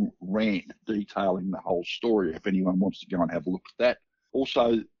long rant detailing the whole story, if anyone wants to go and have a look at that.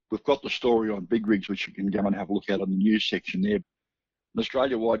 Also, we've got the story on Big Rigs, which you can go and have a look at on the news section there. An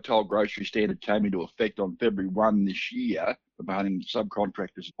Australia-wide toll grocery standard came into effect on February 1 this year, providing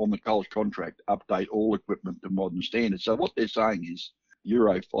subcontractors on the Coles contract update all equipment to modern standards. So what they're saying is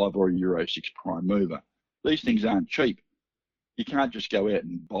Euro 5 or Euro 6 prime mover. These things aren't cheap. You can't just go out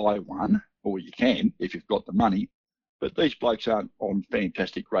and buy one, or you can if you've got the money, but these blokes aren't on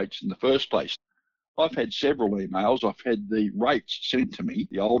fantastic rates in the first place. I've had several emails. I've had the rates sent to me,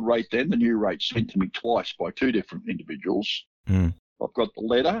 the old rate and the new rate sent to me twice by 2 different individuals. I've got the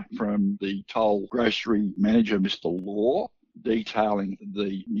letter from the toll grocery manager, Mr. Law, detailing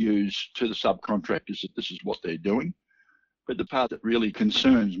the news to the subcontractors that this is what they're doing. But the part that really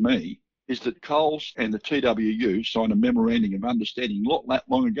concerns me is that Coles and the TWU signed a memorandum of understanding not that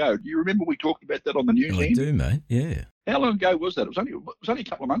long ago. Do you remember we talked about that on the news? I do, mate, yeah. How long ago was that? It was only a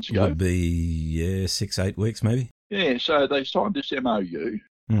couple of months ago. It would be, 6-8 weeks maybe. Yeah, so they signed this MOU.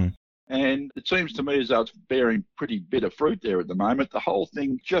 And it seems to me as though it's bearing pretty bitter fruit there at the moment. The whole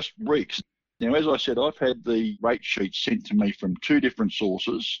thing just reeks. Now, as I said, I've had the rate sheet sent to me from 2 different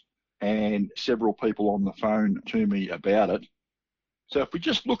sources and several people on the phone to me about it. So if we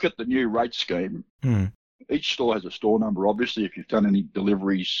just look at the new rate scheme, each store has a store number. Obviously, if you've done any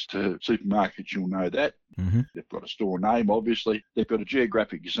deliveries to supermarkets, you'll know that. They've got a store name, obviously. They've got a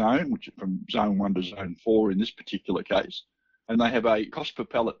geographic zone, which is from Zone 1 to Zone 4 in this particular case. And they have a cost per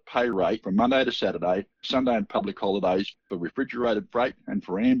pallet pay rate from Monday to Saturday, Sunday and public holidays for refrigerated freight, and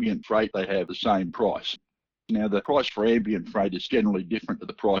for ambient freight they have the same price. Now the price for ambient freight is generally different to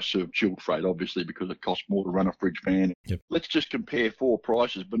the price of chilled freight, obviously, because it costs more to run a fridge van. Let's just compare 4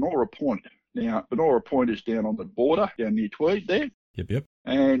 prices. Benora Point. Now, Benora Point is down on the border, down near Tweed there.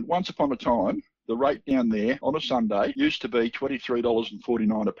 And once upon a time, the rate down there on a Sunday used to be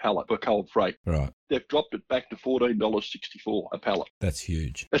 $23.49 a pallet for cold freight. Right. They've dropped it back to $14.64 a pallet. That's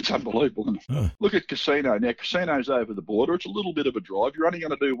huge. That's unbelievable, isn't it? Look at Casino. Now, Casino's over the border. It's a little bit of a drive. You're only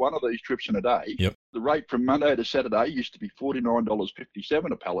going to do one of these trips in a day. The rate from Monday to Saturday used to be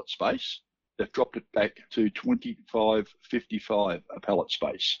 $49.57 a pallet space. They've dropped it back to $25.55 a pallet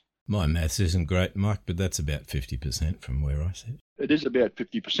space. My maths isn't great, Mike, but that's about 50% from where I sit. It is about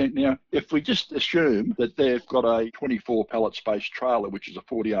 50%. Now, if we just assume that they've got a 24 pallet space trailer, which is a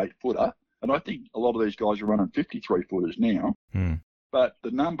 48-footer, and I think a lot of these guys are running 53-footers now, but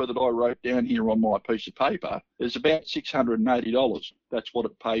the number that I wrote down here on my piece of paper is about $680. That's what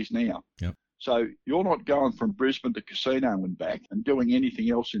it pays now. So you're not going from Brisbane to Casino and back and doing anything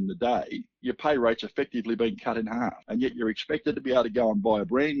else in the day. Your pay rate's effectively been cut in half, and yet you're expected to be able to go and buy a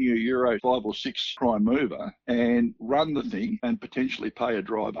brand new Euro 5 or 6 prime mover and run the thing and potentially pay a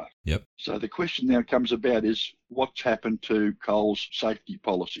driver. Yep. So the question now comes about is what's happened to Coles' safety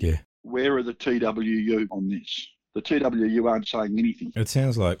policy? Yeah. Where are the TWU on this? The TWU aren't saying anything. It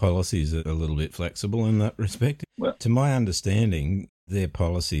sounds like policies are a little bit flexible in that respect. Well, to my understanding, their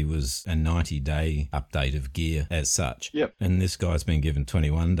policy was a 90-day update of gear as such. Yep. And this guy's been given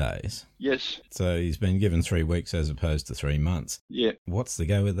 21 days. Yes. So he's been given 3 weeks as opposed to 3 months. Yeah. What's the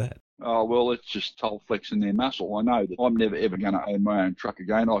go with that? Oh, well, it's just Toll flexing their muscle. I know that I'm never, ever going to own my own truck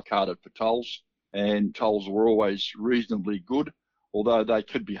again. I carted for Tolls, and Tolls were always reasonably good, although they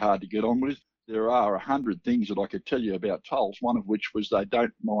could be hard to get on with. There are 100 things that I could tell you about Tolls, one of which was they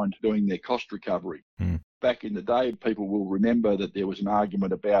don't mind doing their cost recovery. Back in the day, people will remember that there was an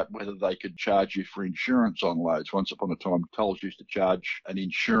argument about whether they could charge you for insurance on loads. Once upon a time, Tolls used to charge an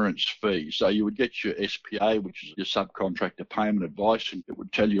insurance fee. So you would get your SPA, which is your subcontractor payment advice, and it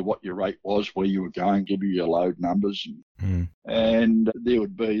would tell you what your rate was, where you were going, give you your load numbers. And there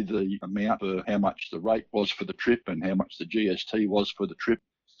would be the amount for how much the rate was for the trip and how much the GST was for the trip.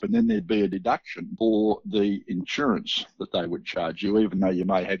 And then there'd be a deduction for the insurance that they would charge you, even though you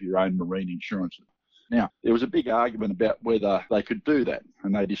may have your own marine insurance. Now, there was a big argument about whether they could do that,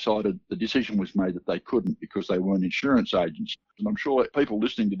 and they decided the decision was made that they couldn't because they weren't insurance agents. And I'm sure people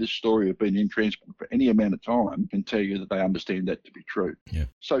listening to this story who've been in transport for any amount of time can tell you that they understand that to be true. Yeah.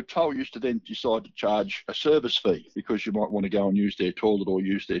 So Toll used to then decide to charge a service fee because you might want to go and use their toilet or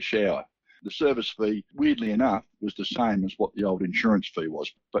use their shower. The service fee, weirdly enough, was the same as what the old insurance fee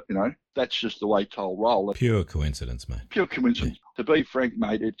was. But, you know, that's just the way Toll roll. Pure coincidence, mate. Pure coincidence. Yeah. To be frank,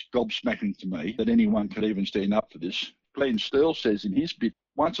 mate, it's gobsmacking to me that anyone could even stand up for this. Glenn Steele says in his bit,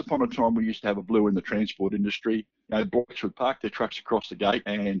 once upon a time we used to have a blue in the transport industry. You know, blokes would park their trucks across the gate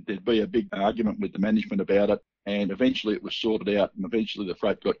and there'd be a big argument with the management about it. And eventually it was sorted out and eventually the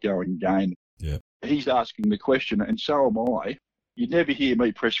freight got going again. Yeah. He's asking the question, and so am I. You'd never hear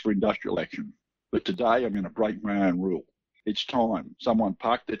me press for industrial action, but today I'm going to break my own rule. It's time. Someone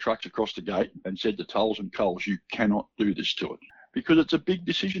parked their trucks across the gate and said to Tolls and Coles, you cannot do this to it. Because it's a big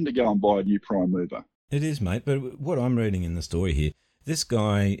decision to go and buy a new prime mover. It is, mate, but what I'm reading in the story here, this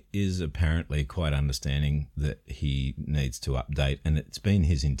guy is apparently quite understanding that he needs to update, and it's been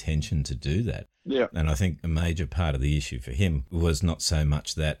his intention to do that. Yeah. And I think a major part of the issue for him was not so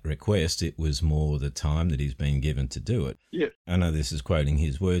much that request, it was more the time that he's been given to do it. Yeah. I know this is quoting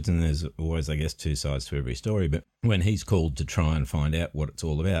his words, and there's always, I guess, two sides to every story, but when he's called to try and find out what it's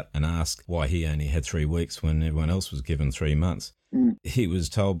all about and ask why he only had 3 weeks when everyone else was given 3 months, he was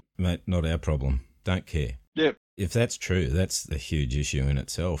told, mate, not our problem, don't care. Yeah. If that's true, that's a huge issue in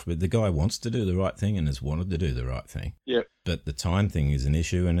itself. But the guy wants to do the right thing and has wanted to do the right thing. Yeah. But the time thing is an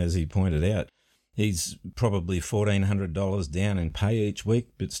issue, and as he pointed out, he's probably $1,400 down in pay each week,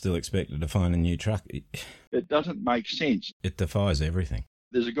 but still expected to find a new truck. It doesn't make sense. It defies everything.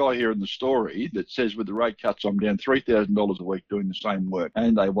 There's a guy here in the story that says with the rate cuts, I'm down $3,000 a week doing the same work,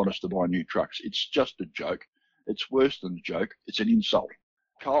 and they want us to buy new trucks. It's just a joke. It's worse than a joke. It's an insult.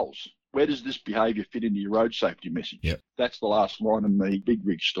 Coles, where does this behaviour fit into your road safety message? Yep. That's the last line in the Big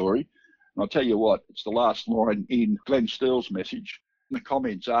Rig story. And I'll tell you what, it's the last line in Glenn Steele's message. In the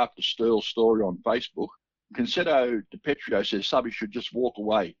comments after Steele's story on Facebook, Concedo DiPetrio says subbies should just walk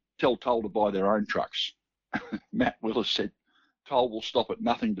away, tell Toll to buy their own trucks. Matt Willis said Toll will stop at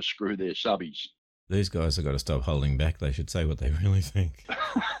nothing to screw their subbies. These guys have got to stop holding back. They should say what they really think.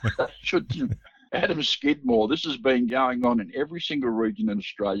 Should Adam Skidmore, this has been going on in every single region in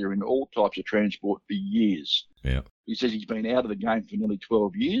Australia in all types of transport for years. Yeah. He says he's been out of the game for nearly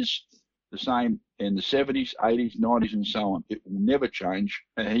 12 years. The same in the 70s, 80s, 90s and so on. It will never change.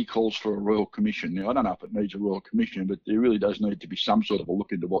 And he calls for a Royal Commission. Now, I don't know if it needs a Royal Commission, but there really does need to be some sort of a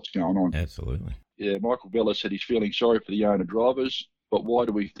look into what's going on. Absolutely. Yeah, Michael Vella said he's feeling sorry for the owner-drivers, but why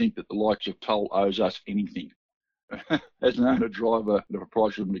do we think that the likes of Toll owes us anything? As an owner-driver of a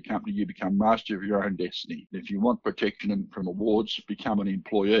privately limited company, you become master of your own destiny. If you want protection from awards, become an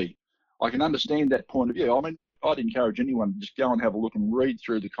employee. I can understand that point of view. I mean, I'd encourage anyone to just go and have a look and read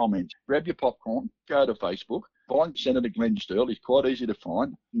through the comments. Grab your popcorn, go to Facebook, find Senator Glenn Steele. He's quite easy to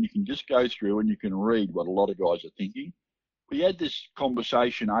find. And you can just go through and you can read what a lot of guys are thinking. We had this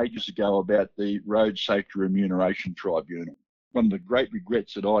conversation ages ago about the Road Safety Remuneration Tribunal. One of the great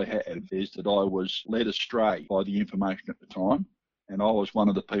regrets that I have is that I was led astray by the information at the time, and I was one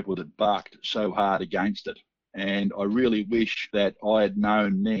of the people that barked so hard against it. And I really wish that I had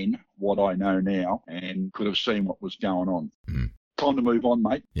known then what I know now and could have seen what was going on. Time to move on,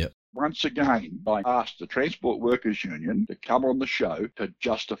 mate. Yep. Once again, I asked the Transport Workers Union to come on the show to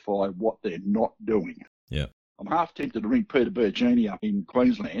justify what they're not doing. Yeah. I'm half tempted to ring Peter Bergini up in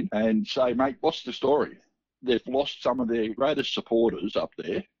Queensland and say, mate, what's the story? They've lost some of their greatest supporters up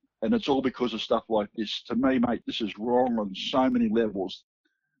there, and it's all because of stuff like this. To me, mate, this is wrong on so many levels.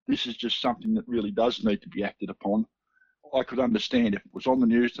 This is just something that really does need to be acted upon. I could understand if it was on the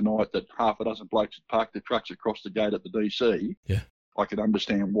news tonight that half a dozen blokes had parked their trucks across the gate at the DC. Yeah. I could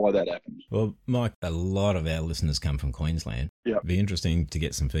understand why that happened. Well, Mike, a lot of our listeners come from Queensland. Yeah. It'd be interesting to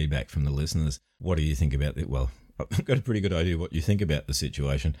get some feedback from the listeners. What do you think about it? Well, I've got a pretty good idea what you think about the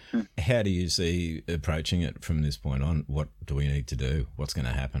situation. How do you see approaching it from this point on? What do we need to do? What's going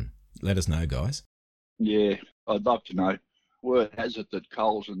to happen? Let us know, guys. Yeah, I'd love to know. Word has it that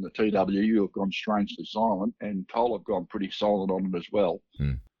Coles and the TWU have gone strangely silent, and Coal have gone pretty silent on it as well.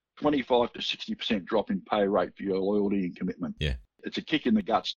 25 to 60% drop in pay rate for your loyalty and commitment. Yeah. It's a kick in the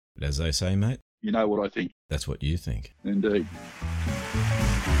guts. But as they say, mate, you know what I think. That's what you think. Indeed.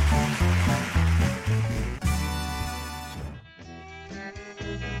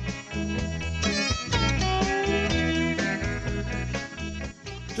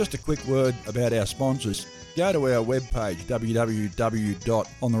 Just a quick word about our sponsors. Go to our webpage,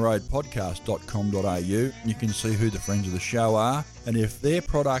 www.ontheroadpodcast.com.au. You can see who the friends of the show are, and if their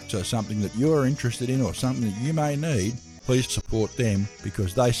products are something that you're interested in or something that you may need, please support them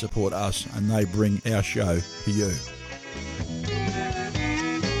because they support us and they bring our show to you.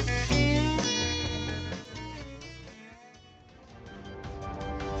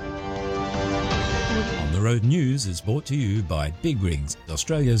 On the Road News is brought to you by Big Rigs,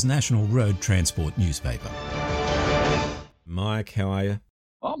 Australia's national road transport newspaper. Mike, how are you?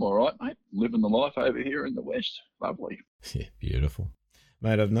 I'm all right, mate. Living the life over here in the West. Lovely. Yeah, beautiful.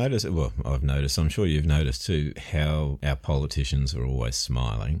 Mate, I'm sure you've noticed too, how our politicians are always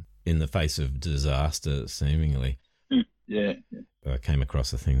smiling in the face of disaster, seemingly. Yeah. I came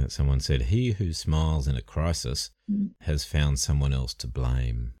across a thing that someone said, he who smiles in a crisis has found someone else to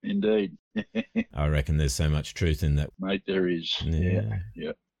blame. Indeed. I reckon there's so much truth in that. Mate, there is. Yeah.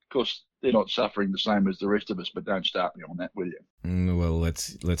 Of course, they're not suffering the same as the rest of us, but don't start me on that, will you? Well,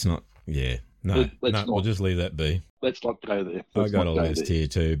 let's not. Yeah. No, we'll just leave that be. Let's not go there. I got a list here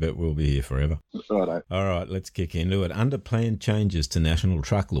too, but we'll be here forever. Righto. All right, let's kick into it. Under planned changes to national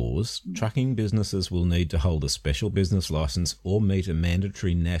truck laws, trucking businesses will need to hold a special business licence or meet a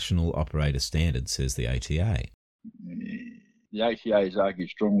mandatory national operator standard, says the ATA. The ATA has argued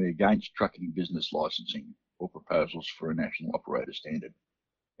strongly against trucking business licensing or proposals for a national operator standard.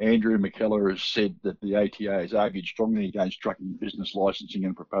 Andrew McKellar has said that the ATA has argued strongly against trucking business licensing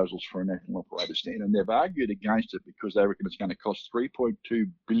and proposals for a national operator standard, and they've argued against it because they reckon it's going to cost $3.2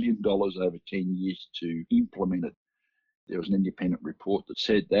 billion over 10 years to implement it. There was an independent report that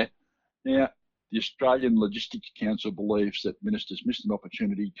said that. Now, the Australian Logistics Council believes that ministers missed an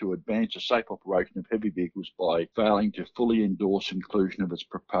opportunity to advance a safe operation of heavy vehicles by failing to fully endorse inclusion of its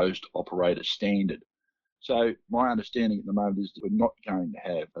proposed operator standard. So my understanding at the moment is that we're not going to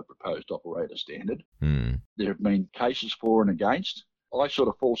have a proposed operator standard. There have been cases for and against. I sort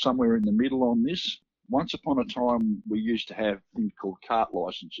of fall somewhere in the middle on this. Once upon a time, we used to have things called cart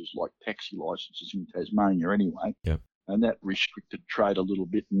licences, like taxi licences in Tasmania anyway. Yep. And that restricted trade a little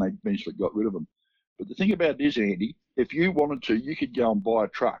bit, and they eventually got rid of them. But the thing about it is, Andy, if you wanted to, you could go and buy a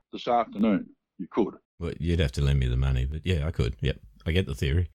truck this afternoon. You could. Well, you'd have to lend me the money, but yeah, I could. Yep, I get the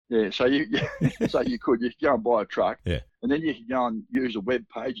theory. Yeah, so you could go and buy a truck, yeah, and then you can go and use a web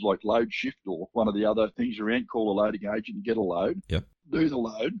page like LoadShift or one of the other things around, call a loading agent and get a load, yep, do the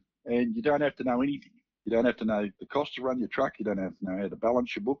load, and you don't have to know anything. You don't have to know the cost to run your truck. You don't have to know how to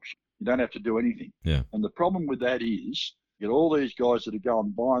balance your books. You don't have to do anything. Yeah. And the problem with that is you get all these guys that are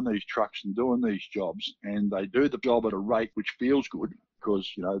going buying these trucks and doing these jobs, and they do the job at a rate which feels good because,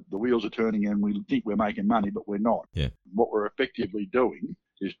 you know, the wheels are turning and we think we're making money, but we're not. Yeah. What we're effectively doing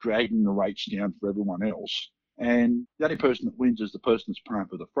is dragging the rates down for everyone else. And the only person that wins is the person that's paying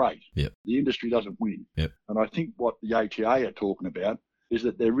for the freight. Yep. The industry doesn't win. Yep. And I think what the ATA are talking about is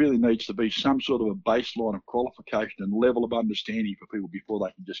that there really needs to be some sort of a baseline of qualification and level of understanding for people before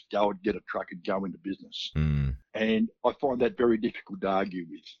they can just go and get a truck and go into business. And I find that very difficult to argue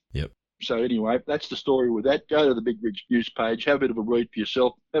with. Yep. So anyway, that's the story with that. Go to the Big Rigs News page, have a bit of a read for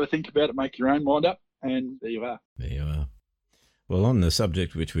yourself, have a think about it, make your own mind up, and there you are. There you are. Well, on the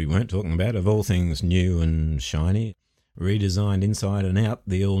subject which we weren't talking about, of all things new and shiny, redesigned inside and out,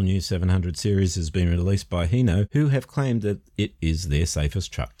 the all-new 700 series has been released by Hino, who have claimed that it is their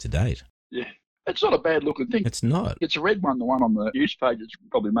safest truck to date. Yeah, it's not a bad-looking thing. It's not. It's a red one, the one on the news page. It's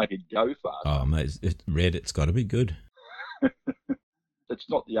probably make it go fast. Oh, mate, it's red. It's got to be good. It's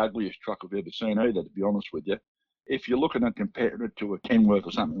not the ugliest truck I've ever seen either, to be honest with you. If you're looking at comparing it to a Kenworth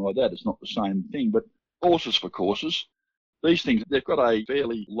or something like that, it's not the same thing. But horses for courses, these things, they've got a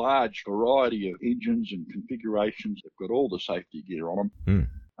fairly large variety of engines and configurations. They've got all the safety gear on them.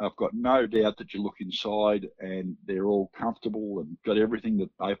 I've got no doubt that you look inside and they're all comfortable and got everything that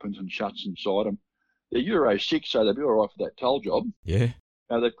opens and shuts inside them. They're Euro 6, so they'll be all right for that toll job. Yeah.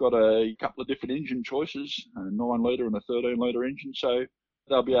 They've got a couple of different engine choices, a 9-litre and a 13-litre engine, so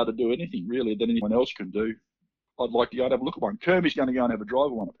they'll be able to do anything, really, that anyone else can do. I'd like to go and have a look at one. Kirby's going to go and have a drive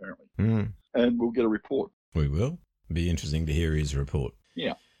of one, apparently, and we'll get a report. We will. Be interesting to hear his report.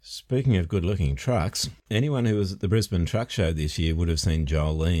 Yeah. Speaking of good-looking trucks, anyone who was at the Brisbane Truck Show this year would have seen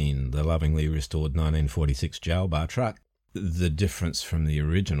Jolene, the lovingly restored 1946 jail bar truck. The difference from the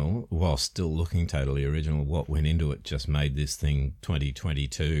original, while still looking totally original, what went into it just made this thing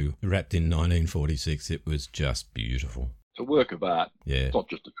 2022. Wrapped in 1946, it was just beautiful. It's a work of art. Yeah. It's not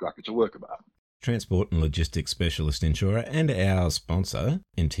just a truck, it's a work of art. Transport and Logistics Specialist Insurer and our sponsor,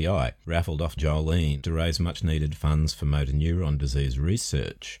 NTI, raffled off Jolene to raise much-needed funds for motor neuron disease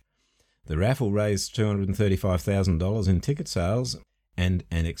research. The raffle raised $235,000 in ticket sales, and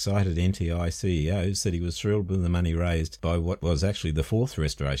an excited NTI CEO said he was thrilled with the money raised by what was actually the fourth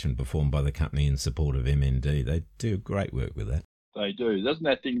restoration performed by the company in support of MND. They do great work with that. They do. Doesn't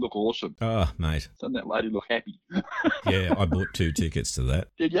that thing look awesome? Oh, mate. Doesn't that lady look happy? Yeah, I bought 2 tickets to that.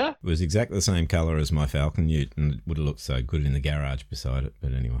 Did you? It was exactly the same colour as my Falcon Ute, and it would have looked so good in the garage beside it,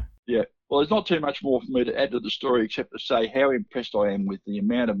 but anyway. Yeah. Well, there's not too much more for me to add to the story except to say how impressed I am with the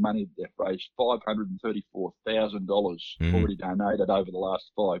amount of money that they've raised, $534,000 already donated over the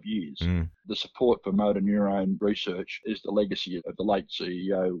last 5 years. The support for motor neuron research is the legacy of the late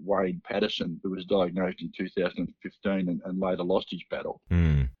CEO, Wayne Patterson, who was diagnosed in 2015 and later lost his battle.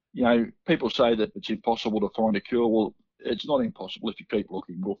 You know, people say that it's impossible to find a cure. Well, it's not impossible if you keep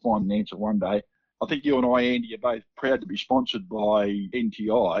looking. We'll find an answer one day. I think you and I, Andy, are both proud to be sponsored by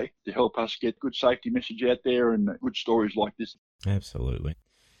NTI to help us get good safety message out there and good stories like this. Absolutely.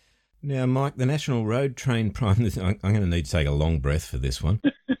 Now, Mike, the National Road Train Prime... I'm going to need to take a long breath for this one.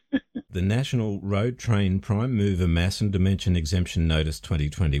 The National Road Train Prime Mover Mass and Dimension Exemption Notice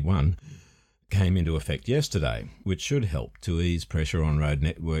 2021 came into effect yesterday, which should help to ease pressure on road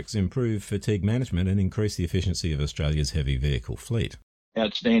networks, improve fatigue management and increase the efficiency of Australia's heavy vehicle fleet.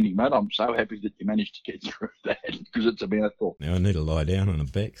 Outstanding, mate. I'm so happy that you managed to get through that because it's a mouthful. Now I need to lie down on a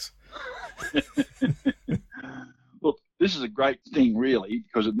Bex. Look, this is a great thing, really,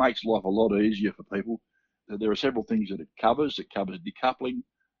 because it makes life a lot easier for people. There are several things that it covers. It covers decoupling,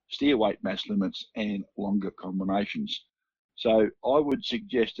 steer weight mass limits, and longer combinations. So I would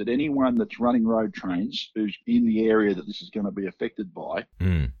suggest that anyone that's running road trains who's in the area that this is going to be affected by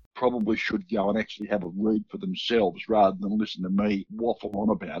probably should go and actually have a read for themselves rather than listen to me waffle on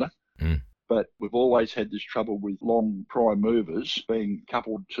about it. But we've always had this trouble with long prime movers being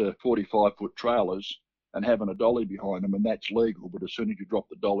coupled to 45-foot trailers and having a dolly behind them, and that's legal, but as soon as you drop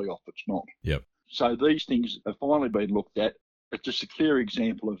the dolly off, it's not. Yep. So these things have finally been looked at. It's just a clear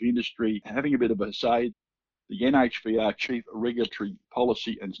example of industry having a bit of a say. The NHVR Chief Regulatory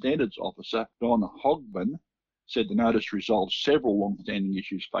Policy and Standards Officer, Don Hogman, said the notice resolves several long-standing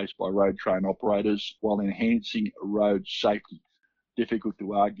issues faced by road train operators while enhancing road safety. Difficult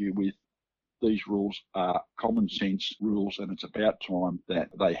to argue with. These rules are common sense rules, and it's about time that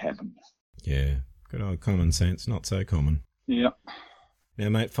they happen. Yeah, good old common sense, not so common. Yeah. Now,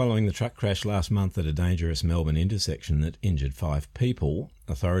 mate, following the truck crash last month at a dangerous Melbourne intersection that injured 5 people,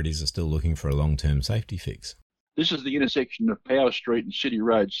 authorities are still looking for a long-term safety fix. This is the intersection of Power Street and City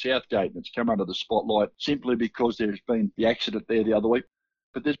Road, Southgate, and it's come under the spotlight simply because there's been the accident there the other week.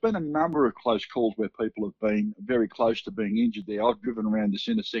 But there's been a number of close calls where people have been very close to being injured there. I've driven around this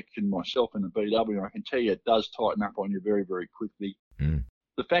intersection myself in a VW, and I can tell you it does tighten up on you very, very quickly.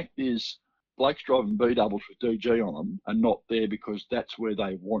 The fact is, blokes driving B-doubles with DG on them are not there because that's where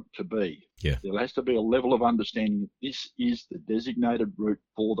they want to be. Yeah. There has to be a level of understanding that this is the designated route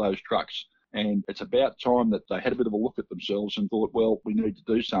for those trucks. And it's about time that they had a bit of a look at themselves and thought, well, we need to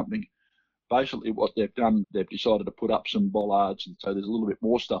do something. Basically, what they've done, they've decided to put up some bollards, and so there's a little bit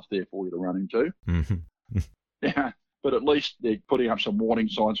more stuff there for you to run into. Yeah, but at least they're putting up some warning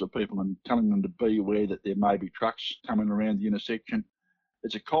signs for people and telling them to be aware that there may be trucks coming around the intersection.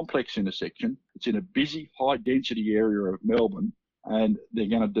 It's a complex intersection. It's in a busy, high-density area of Melbourne, and they're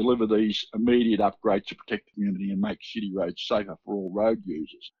going to deliver these immediate upgrades to protect the community and make city roads safer for all road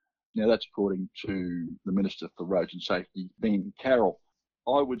users. Now, that's according to the Minister for Roads and Safety, Ben Carroll.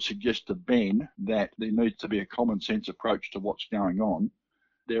 I would suggest to Ben that there needs to be a common sense approach to what's going on.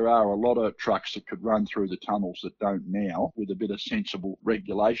 there are a lot of trucks that could run through the tunnels that don't now with a bit of sensible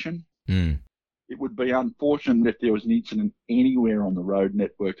regulation. It would be unfortunate if there was an incident anywhere on the road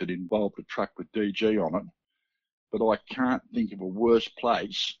network that involved a truck with DG on it, but I can't think of a worse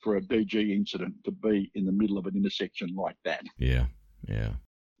place for a DG incident to be in the middle of an intersection like that. Yeah. You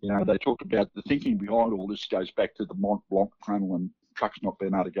know, they talk about the thinking behind all this goes back to the Mont Blanc tunnel and trucks not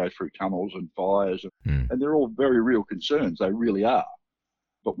being able to go through tunnels and fires, and they're all very real concerns. They really are.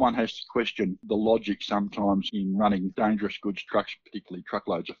 But one has to question the logic sometimes in running dangerous goods trucks, particularly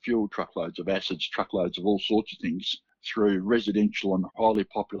truckloads of fuel, truckloads of acids, truckloads of all sorts of things through residential and highly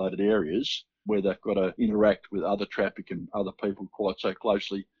populated areas where they've got to interact with other traffic and other people quite so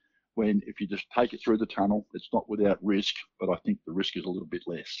closely, when if you just take it through the tunnel, it's not without risk, but I think the risk is a little bit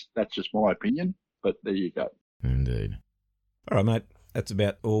less. That's just my opinion, but there you go. Indeed. All right, mate, that's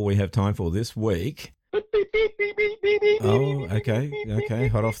about all we have time for this week. Oh, okay,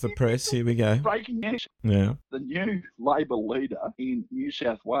 hot off the press, here we go. Breaking news. Yeah. The new Labor leader in New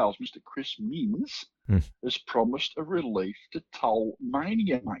South Wales, Mr. Chris Minns, has promised a relief to toll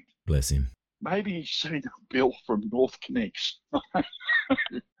mania, mate. Bless him. Maybe he's seen a bill from North Connects.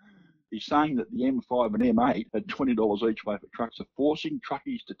 He's saying that the M5 and M8 at $20 each way for trucks are forcing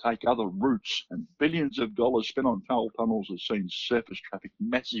truckies to take other routes, and billions of dollars spent on toll tunnels has seen surface traffic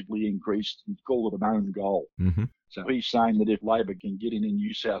massively increased. He's called it an own goal. So he's saying that if Labor can get in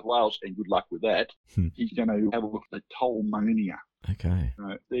New South Wales, and good luck with that, he's going to have a look at the toll mania. Okay.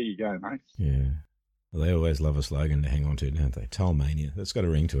 So there you go, mate. Yeah. Well, they always love a slogan to hang on to, don't they? Toll mania. That's got a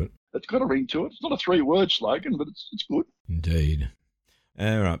ring to it. It's got a ring to it. It's not a 3-word slogan, but it's good. Indeed.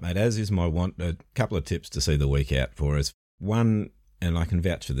 All right, mate, as is my want, a couple of tips to see the week out for us. One, and I can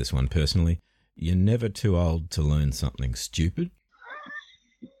vouch for this one personally, you're never too old to learn something stupid.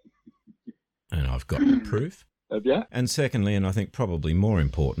 And I've got proof. Have you? And secondly, and I think probably more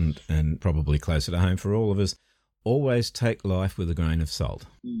important and probably closer to home for all of us, always take life with a grain of salt,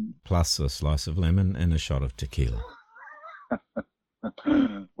 plus a slice of lemon and a shot of tequila.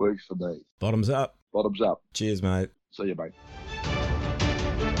 Works for me. Bottoms up. Bottoms up. Cheers, mate. See you, mate.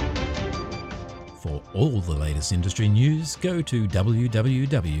 For all the latest industry news, go to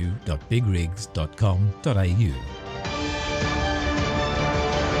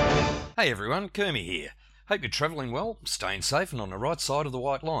www.bigrigs.com.au. Hey everyone, Kermie here. Hope you're travelling well, staying safe and on the right side of the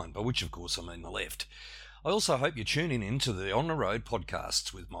white line, by which of course I mean the left. I also hope you're tuning in to the On the Road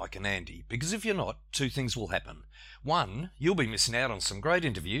podcasts with Mike and Andy, because if you're not, two things will happen. One, you'll be missing out on some great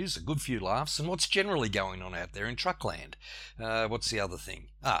interviews, a good few laughs, and what's generally going on out there in Truckland. What's the other thing?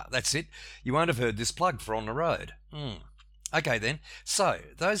 That's it. You won't have heard this plug for On the Road. Okay then, so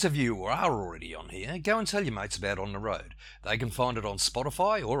those of you who are already on here, go and tell your mates about On the Road. They can find it on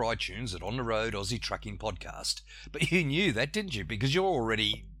Spotify or iTunes at On the Road Aussie Trucking Podcast. But you knew that, didn't you? Because you're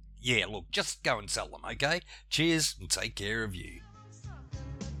already... Yeah, look, just go and tell them, okay? Cheers and take care of you.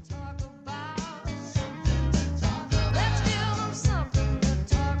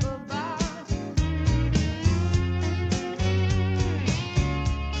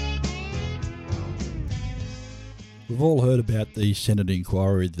 We've all heard about the Senate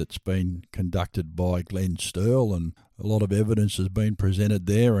inquiry that's been conducted by Glenn Sterl, and a lot of evidence has been presented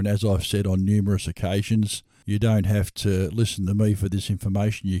there. And as I've said on numerous occasions, you don't have to listen to me for this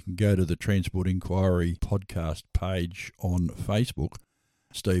information. You can go to the Transport Inquiry podcast page on Facebook.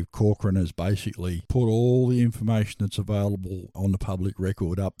 Steve Corcoran has basically put all the information that's available on the public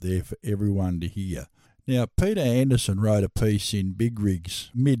record up there for everyone to hear. Now, Peter Anderson wrote a piece in Big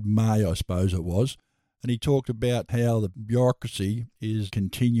Rigs, mid-May I suppose it was, and he talked about how the bureaucracy is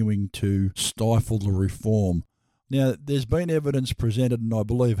continuing to stifle the reform. Now, there's been evidence presented, and I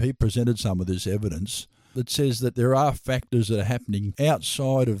believe he presented some of this evidence, that says that there are factors that are happening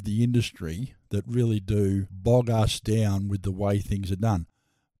outside of the industry that really do bog us down with the way things are done.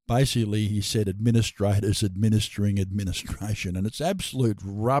 Basically, he said administrators administering administration, and it's absolute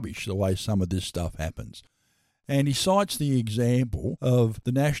rubbish the way some of this stuff happens. And he cites the example of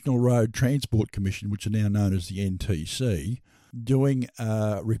the National Road Transport Commission, which are now known as the NTC, doing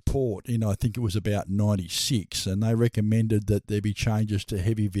a report in, I think it was about 96, and they recommended that there be changes to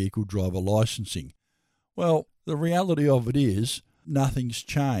heavy vehicle driver licensing. Well, the reality of it is nothing's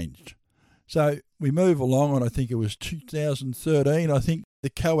changed. So we move along, and I think it was 2013, I think the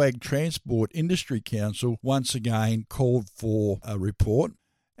COAG Transport Industry Council once again called for a report,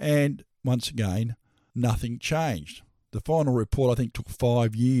 and once again, nothing changed. The final report, I think, took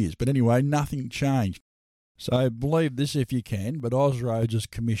 5 years, but anyway, nothing changed. So believe this if you can, but Ausroads has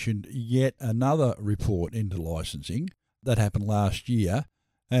commissioned yet another report into licensing. That happened last year,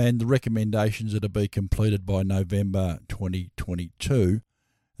 and the recommendations are to be completed by November 2022.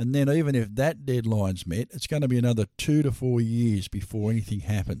 And then even if that deadline's met, it's going to be another 2 to 4 years before anything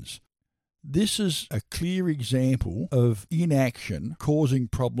happens. This is a clear example of inaction causing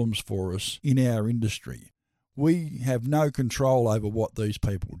problems for us in our industry. We have no control over what these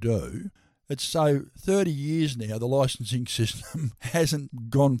people do. It's so 30 years now, the licensing system hasn't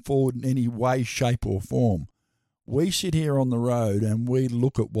gone forward in any way, shape or form. We sit here on the road and we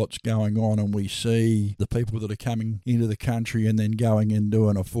look at what's going on and we see the people that are coming into the country and then going and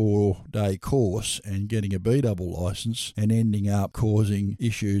doing a 4-day course and getting a B-double licence and ending up causing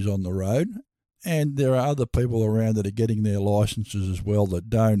issues on the road. And there are other people around that are getting their licences as well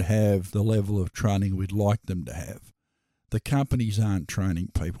that don't have the level of training we'd like them to have. The companies aren't training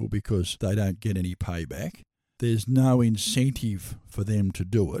people because they don't get any payback. There's no incentive for them to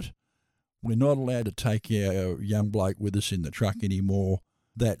do it. We're not allowed to take our young bloke with us in the truck anymore.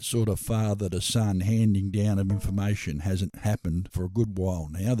 That sort of father to son handing down of information hasn't happened for a good while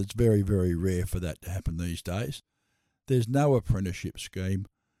now. That's very, very rare for that to happen these days. There's no apprenticeship scheme.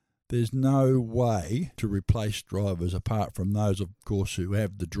 There's no way to replace drivers apart from those, of course, who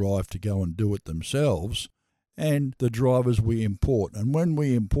have the drive to go and do it themselves, and the drivers we import. And when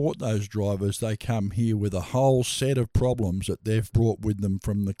we import those drivers, they come here with a whole set of problems that they've brought with them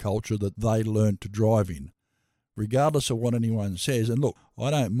from the culture that they learned to drive in, regardless of what anyone says. And look,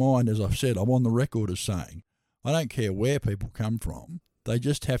 I don't mind, as I've said, I'm on the record as saying, I don't care where people come from. They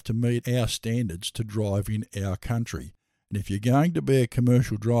just have to meet our standards to drive in our country. And if you're going to be a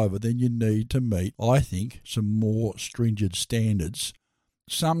commercial driver, then you need to meet, I think, some more stringent standards.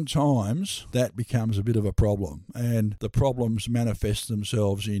 Sometimes that becomes a bit of a problem, and the problems manifest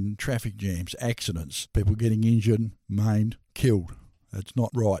themselves in traffic jams, accidents, people getting injured, maimed, killed. It's not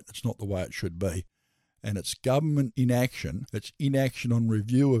right. It's not the way it should be. And it's government inaction. It's inaction on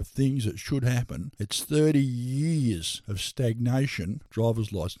review of things that should happen. It's 30 years of stagnation,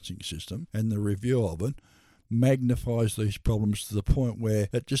 driver's licensing system, and the review of it magnifies these problems to the point where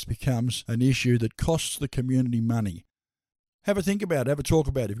it just becomes an issue that costs the community money. Have a think about it, have a talk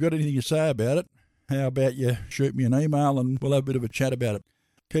about it. If you've got anything to say about it, how about you shoot me an email and we'll have a bit of a chat about it.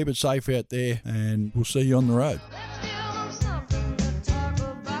 Keep it safe out there and we'll see you on the road.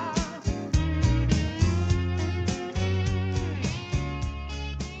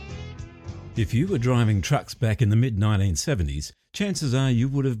 If you were driving trucks back in the mid-1970s, chances are you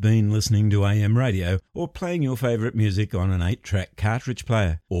would have been listening to AM radio or playing your favourite music on an 8-track cartridge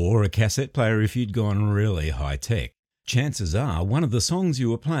player or a cassette player if you'd gone really high-tech. Chances are one of the songs you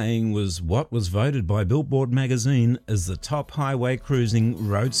were playing was what was voted by Billboard magazine as the top highway cruising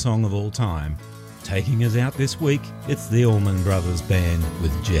road song of all time. Taking us out this week, it's the Allman Brothers Band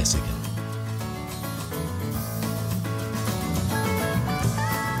with Jessica.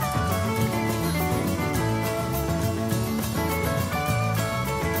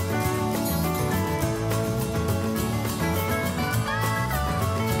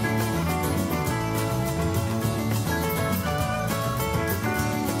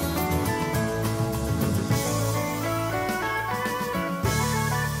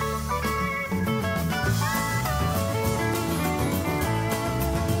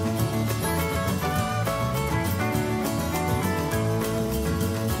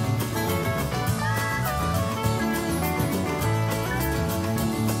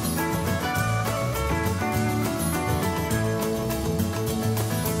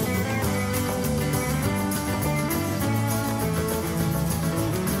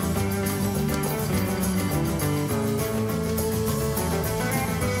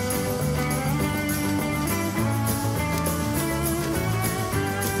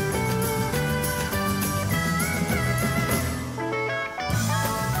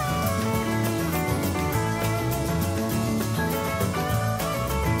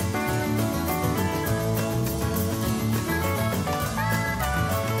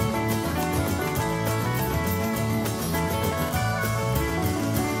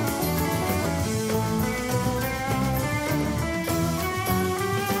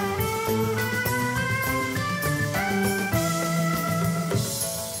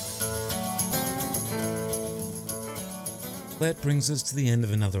 That brings us to the end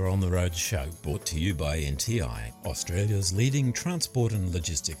of another On The Road show, brought to you by NTI, Australia's leading transport and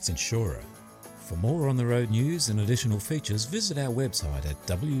logistics insurer. For more On The Road news and additional features, visit our website at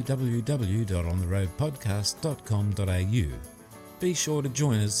www.ontheroadpodcast.com.au. Be sure to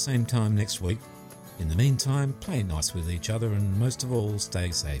join us same time next week. In the meantime, play nice with each other and most of all,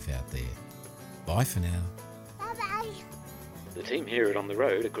 stay safe out there. Bye for now. Bye-bye. The team here at On The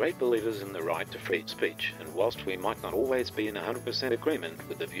Road are great believers in the right to free speech, and whilst we might not always be in 100% agreement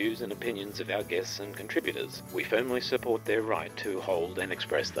with the views and opinions of our guests and contributors, we firmly support their right to hold and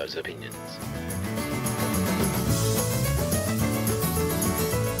express those opinions.